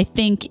line, I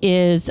think,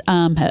 is...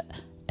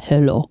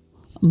 Hello,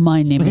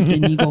 my name is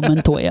Inigo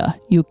Montoya.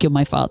 You kill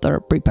my father,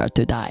 prepare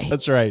to die.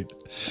 That's right.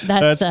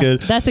 That's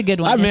good. That's a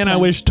good one. I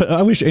wish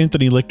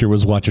Anthony Lichter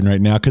was watching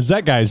right now because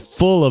that guy's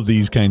full of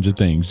these kinds of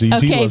things. He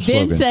Ben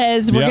slogans.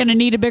 says we're going to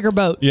need a bigger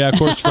boat. Yeah, of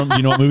course. From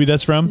you know what movie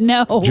that's from?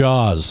 No.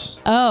 Jaws.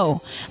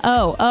 Oh.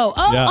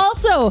 Yeah.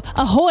 Also,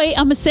 ahoy!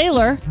 I'm a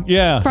sailor.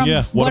 Yeah. From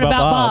What About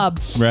Bob?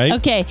 Right.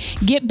 Okay.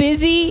 Get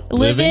busy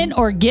living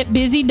or get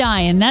busy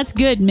dying. That's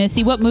good,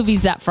 Missy. What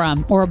movie's that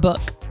from? Or a book?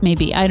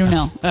 Maybe. I don't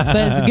know. But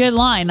it's a good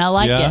line. I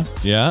like it.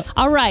 Yeah.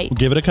 All right. We'll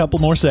give it a couple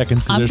more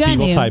seconds because there's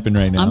people typing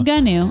right now. I'm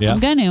going to. Yeah.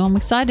 I'm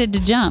excited to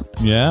jump.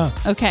 Yeah.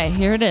 Okay.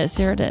 Here it is.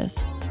 Another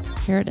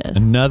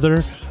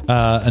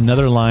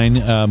line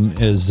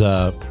is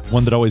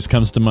one that always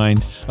comes to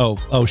mind.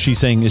 Oh, she's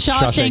saying it's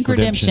Shawshank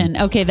Redemption.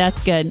 Okay,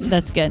 that's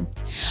good.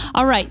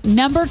 All right,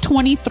 number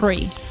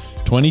 23.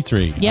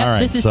 23. Yep, all right,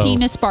 this is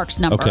Tina Sparks'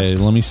 number. Okay,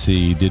 let me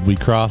see. Did we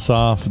cross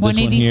off this one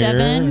here?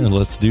 187.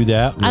 Let's do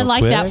that. I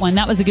like quick. that one.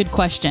 That was a good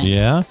question.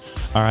 Yeah.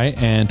 All right,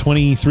 and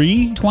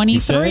 23.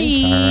 23. All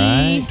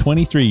right,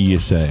 23. You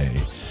say.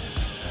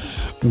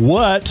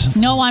 What?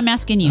 No, I'm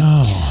asking you.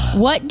 Oh.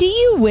 What do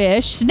you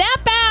wish?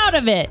 Snap out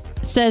of it,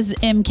 says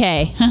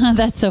MK.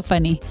 That's so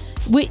funny.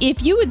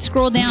 If you would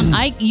scroll down,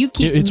 you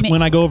keep. It's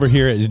when I go over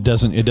here, it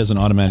doesn't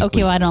automatically.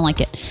 Okay, well, I don't like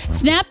it.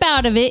 Snap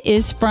out of it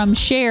is from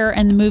Cher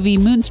and the movie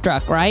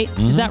Moonstruck, right?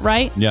 Is that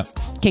right? Yeah.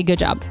 Okay, good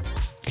job.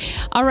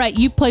 All right,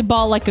 you play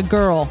ball like a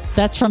girl.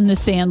 That's from The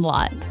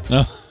Sandlot.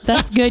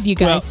 That's good, you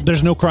guys. Well,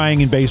 there's no crying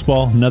in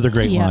baseball. Another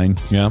great line.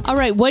 Yeah. All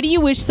right, what do you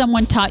wish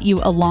someone taught you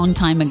a long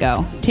time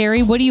ago?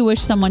 Terry, what do you wish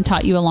someone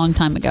taught you a long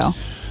time ago?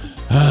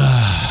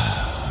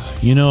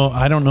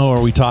 I don't know.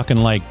 Are we talking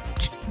like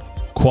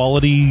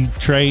quality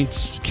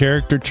traits,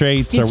 character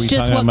traits? It's Are we just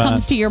talking what about,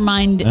 comes to your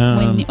mind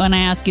when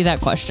I ask you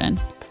that question.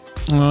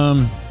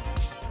 I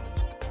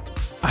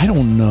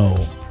don't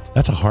know.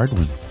 That's a hard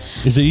one.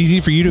 Is it easy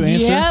for you to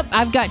answer? Yep,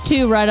 I've got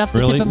two right off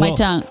the tip of my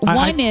tongue.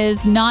 One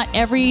is not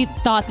every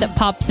thought that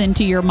pops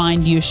into your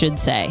mind you should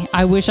say.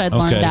 I wish I'd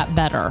learned that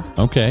better.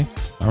 Okay.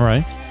 All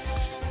right.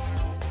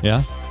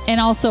 Yeah. And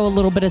also a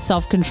little bit of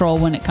self-control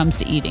when it comes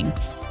to eating.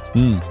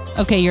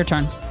 Okay, your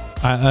turn.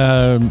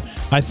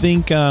 I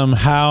think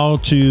how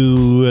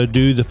to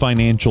do the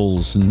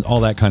financials and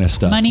all that kind of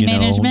stuff. Money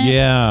management?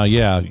 Yeah.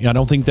 I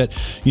don't think that,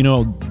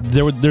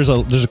 there's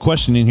a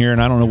question in here,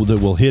 and I don't know that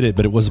we'll hit it,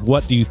 but it was,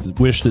 what do you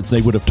wish that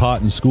they would have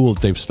taught in school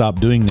that they've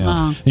stopped doing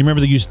now? And you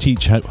remember they used to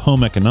teach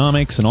home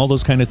economics and all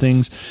those kind of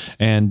things,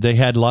 and they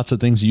had lots of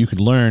things that you could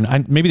learn.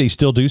 Maybe they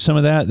still do some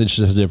of that. That just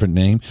has a different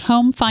name.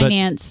 Home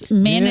finance,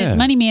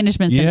 money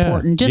management's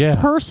important.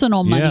 Just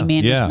personal money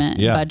management,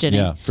 budgeting.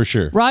 Yeah, for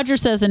sure. Roger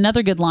says,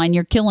 another good line,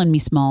 "You're killing me,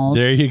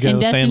 Smalls." There you go. And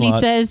Destiny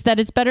says that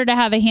it's better to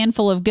have a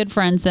handful of good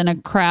friends than a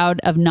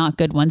crowd of not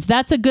good ones.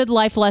 That's a good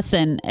life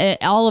lesson.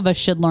 All of us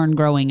should learn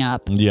growing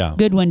up. Yeah.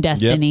 Good one,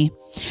 Destiny. Yep.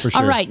 For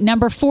sure. All right,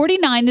 number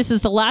 49. This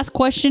is the last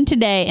question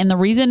today, and the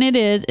reason it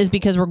is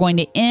because we're going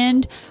to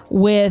end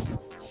with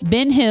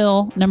Ben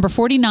Hill, number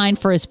 49,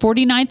 for his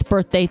 49th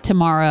birthday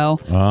tomorrow.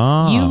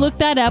 You look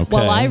that up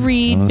while I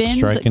read. I'm Ben's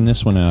striking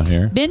this one out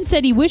here. Ben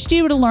said he wished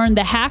he would have learned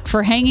the hack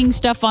for hanging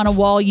stuff on a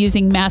wall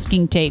using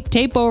masking tape.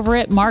 Tape over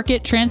it, mark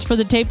it, transfer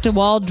the tape to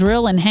wall,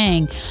 drill, and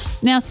hang.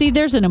 Now, see,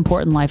 there's an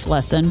important life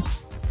lesson.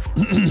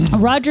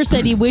 Roger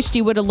said he wished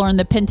he would have learned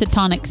the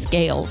pentatonic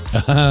scales.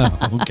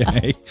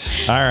 Okay.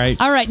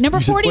 All right. Number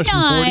 49.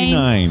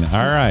 49.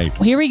 All right.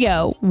 Here we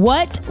go.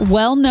 What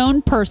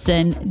well-known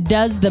person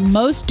does the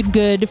most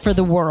good for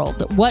the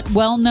world? What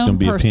well-known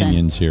person? It's going to be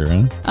opinions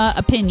here, huh?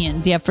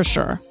 Opinions, yeah, for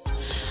sure.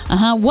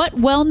 What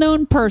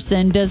well-known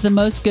person does the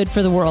most good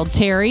for the world?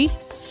 Terry?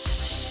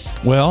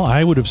 Well,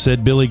 I would have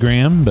said Billy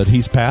Graham, but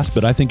he's passed,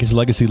 but I think his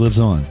legacy lives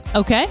on.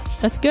 Okay,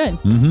 that's good.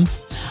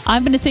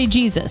 I'm going to say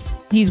Jesus.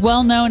 He's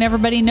well known.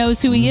 Everybody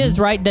knows who he is,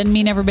 right? Doesn't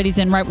mean everybody's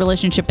in right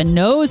relationship and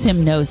knows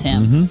him.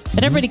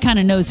 But everybody kind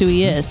of knows who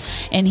he is.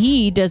 And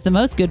he does the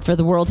most good for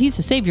the world. He's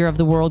the savior of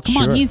the world. Come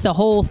on, he's the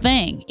whole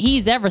thing.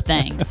 He's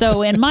everything.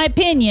 So in my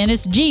opinion,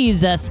 it's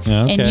Jesus. Okay.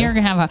 And you're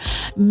going to have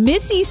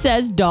Missy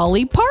says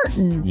Dolly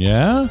Parton.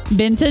 Yeah.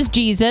 Ben says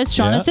Jesus.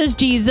 Shauna says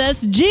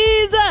Jesus.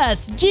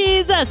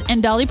 Jesus.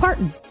 And Dolly Parton.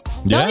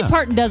 Dolly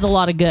Parton does a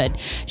lot of good.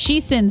 She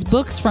sends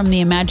books from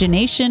the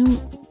imagination,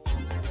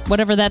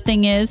 whatever that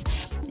thing is.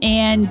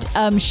 And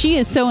she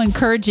is so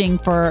encouraging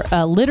for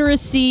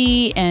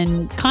literacy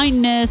and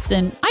kindness.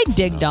 And I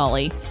dig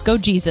Dolly. Go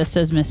Jesus,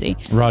 says Missy.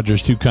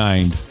 Roger's too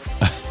kind.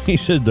 He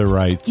said the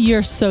rights.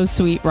 You're so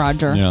sweet,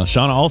 Roger.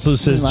 Shauna also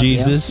says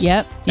Jesus. You.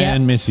 Yep.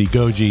 And Missy,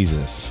 go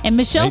Jesus. And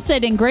Michelle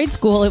said in grade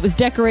school it was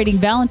decorating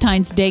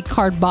Valentine's Day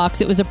card box.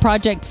 It was a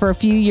project for a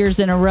few years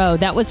in a row.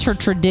 That was her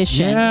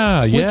tradition.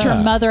 Which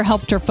her mother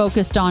helped her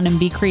focus on and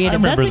be creative.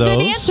 I remember That's a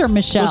good answer,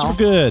 Michelle. Those were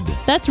good.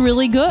 That's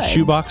really good.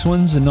 Shoebox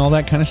ones and all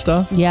that kind of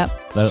stuff.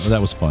 Yep.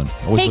 That was fun.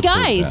 Hey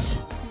guys,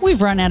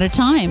 we've run out of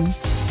time.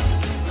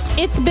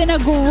 It's been a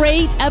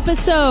great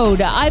episode.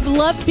 I've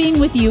loved being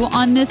with you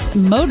on this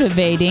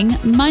motivating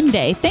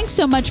Monday. Thanks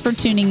so much for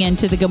tuning in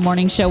to the Good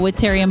Morning Show with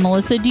Terry and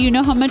Melissa. Do you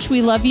know how much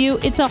we love you?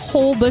 It's a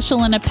whole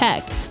bushel and a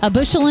peck. A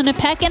bushel and a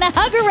peck and a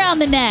hug around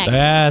the neck.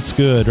 That's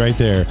good right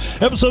there.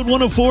 Episode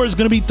 104 is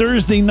going to be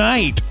Thursday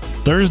night.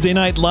 Thursday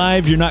Night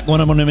Live. You're not going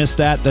to want to miss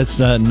that. That's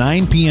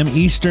 9 p.m.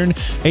 Eastern,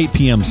 8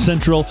 p.m.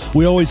 Central.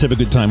 We always have a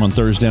good time on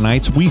Thursday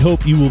nights. We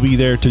hope you will be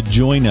there to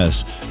join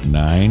us.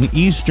 9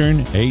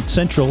 Eastern, 8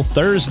 Central,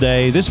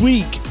 Thursday this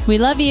week. We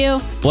love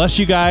you. Bless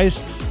you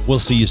guys. We'll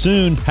see you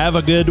soon. Have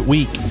a good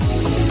week.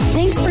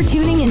 Thanks for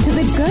tuning into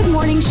the Good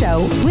Morning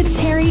Show with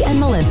Terry and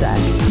Melissa.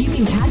 You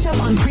can catch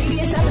up on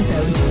previous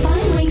episodes,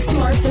 find links to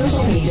our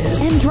social pages,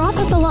 and drop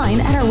us a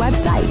line at our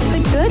website,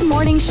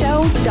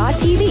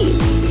 thegoodmorningshow.tv.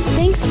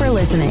 Thanks for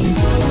listening.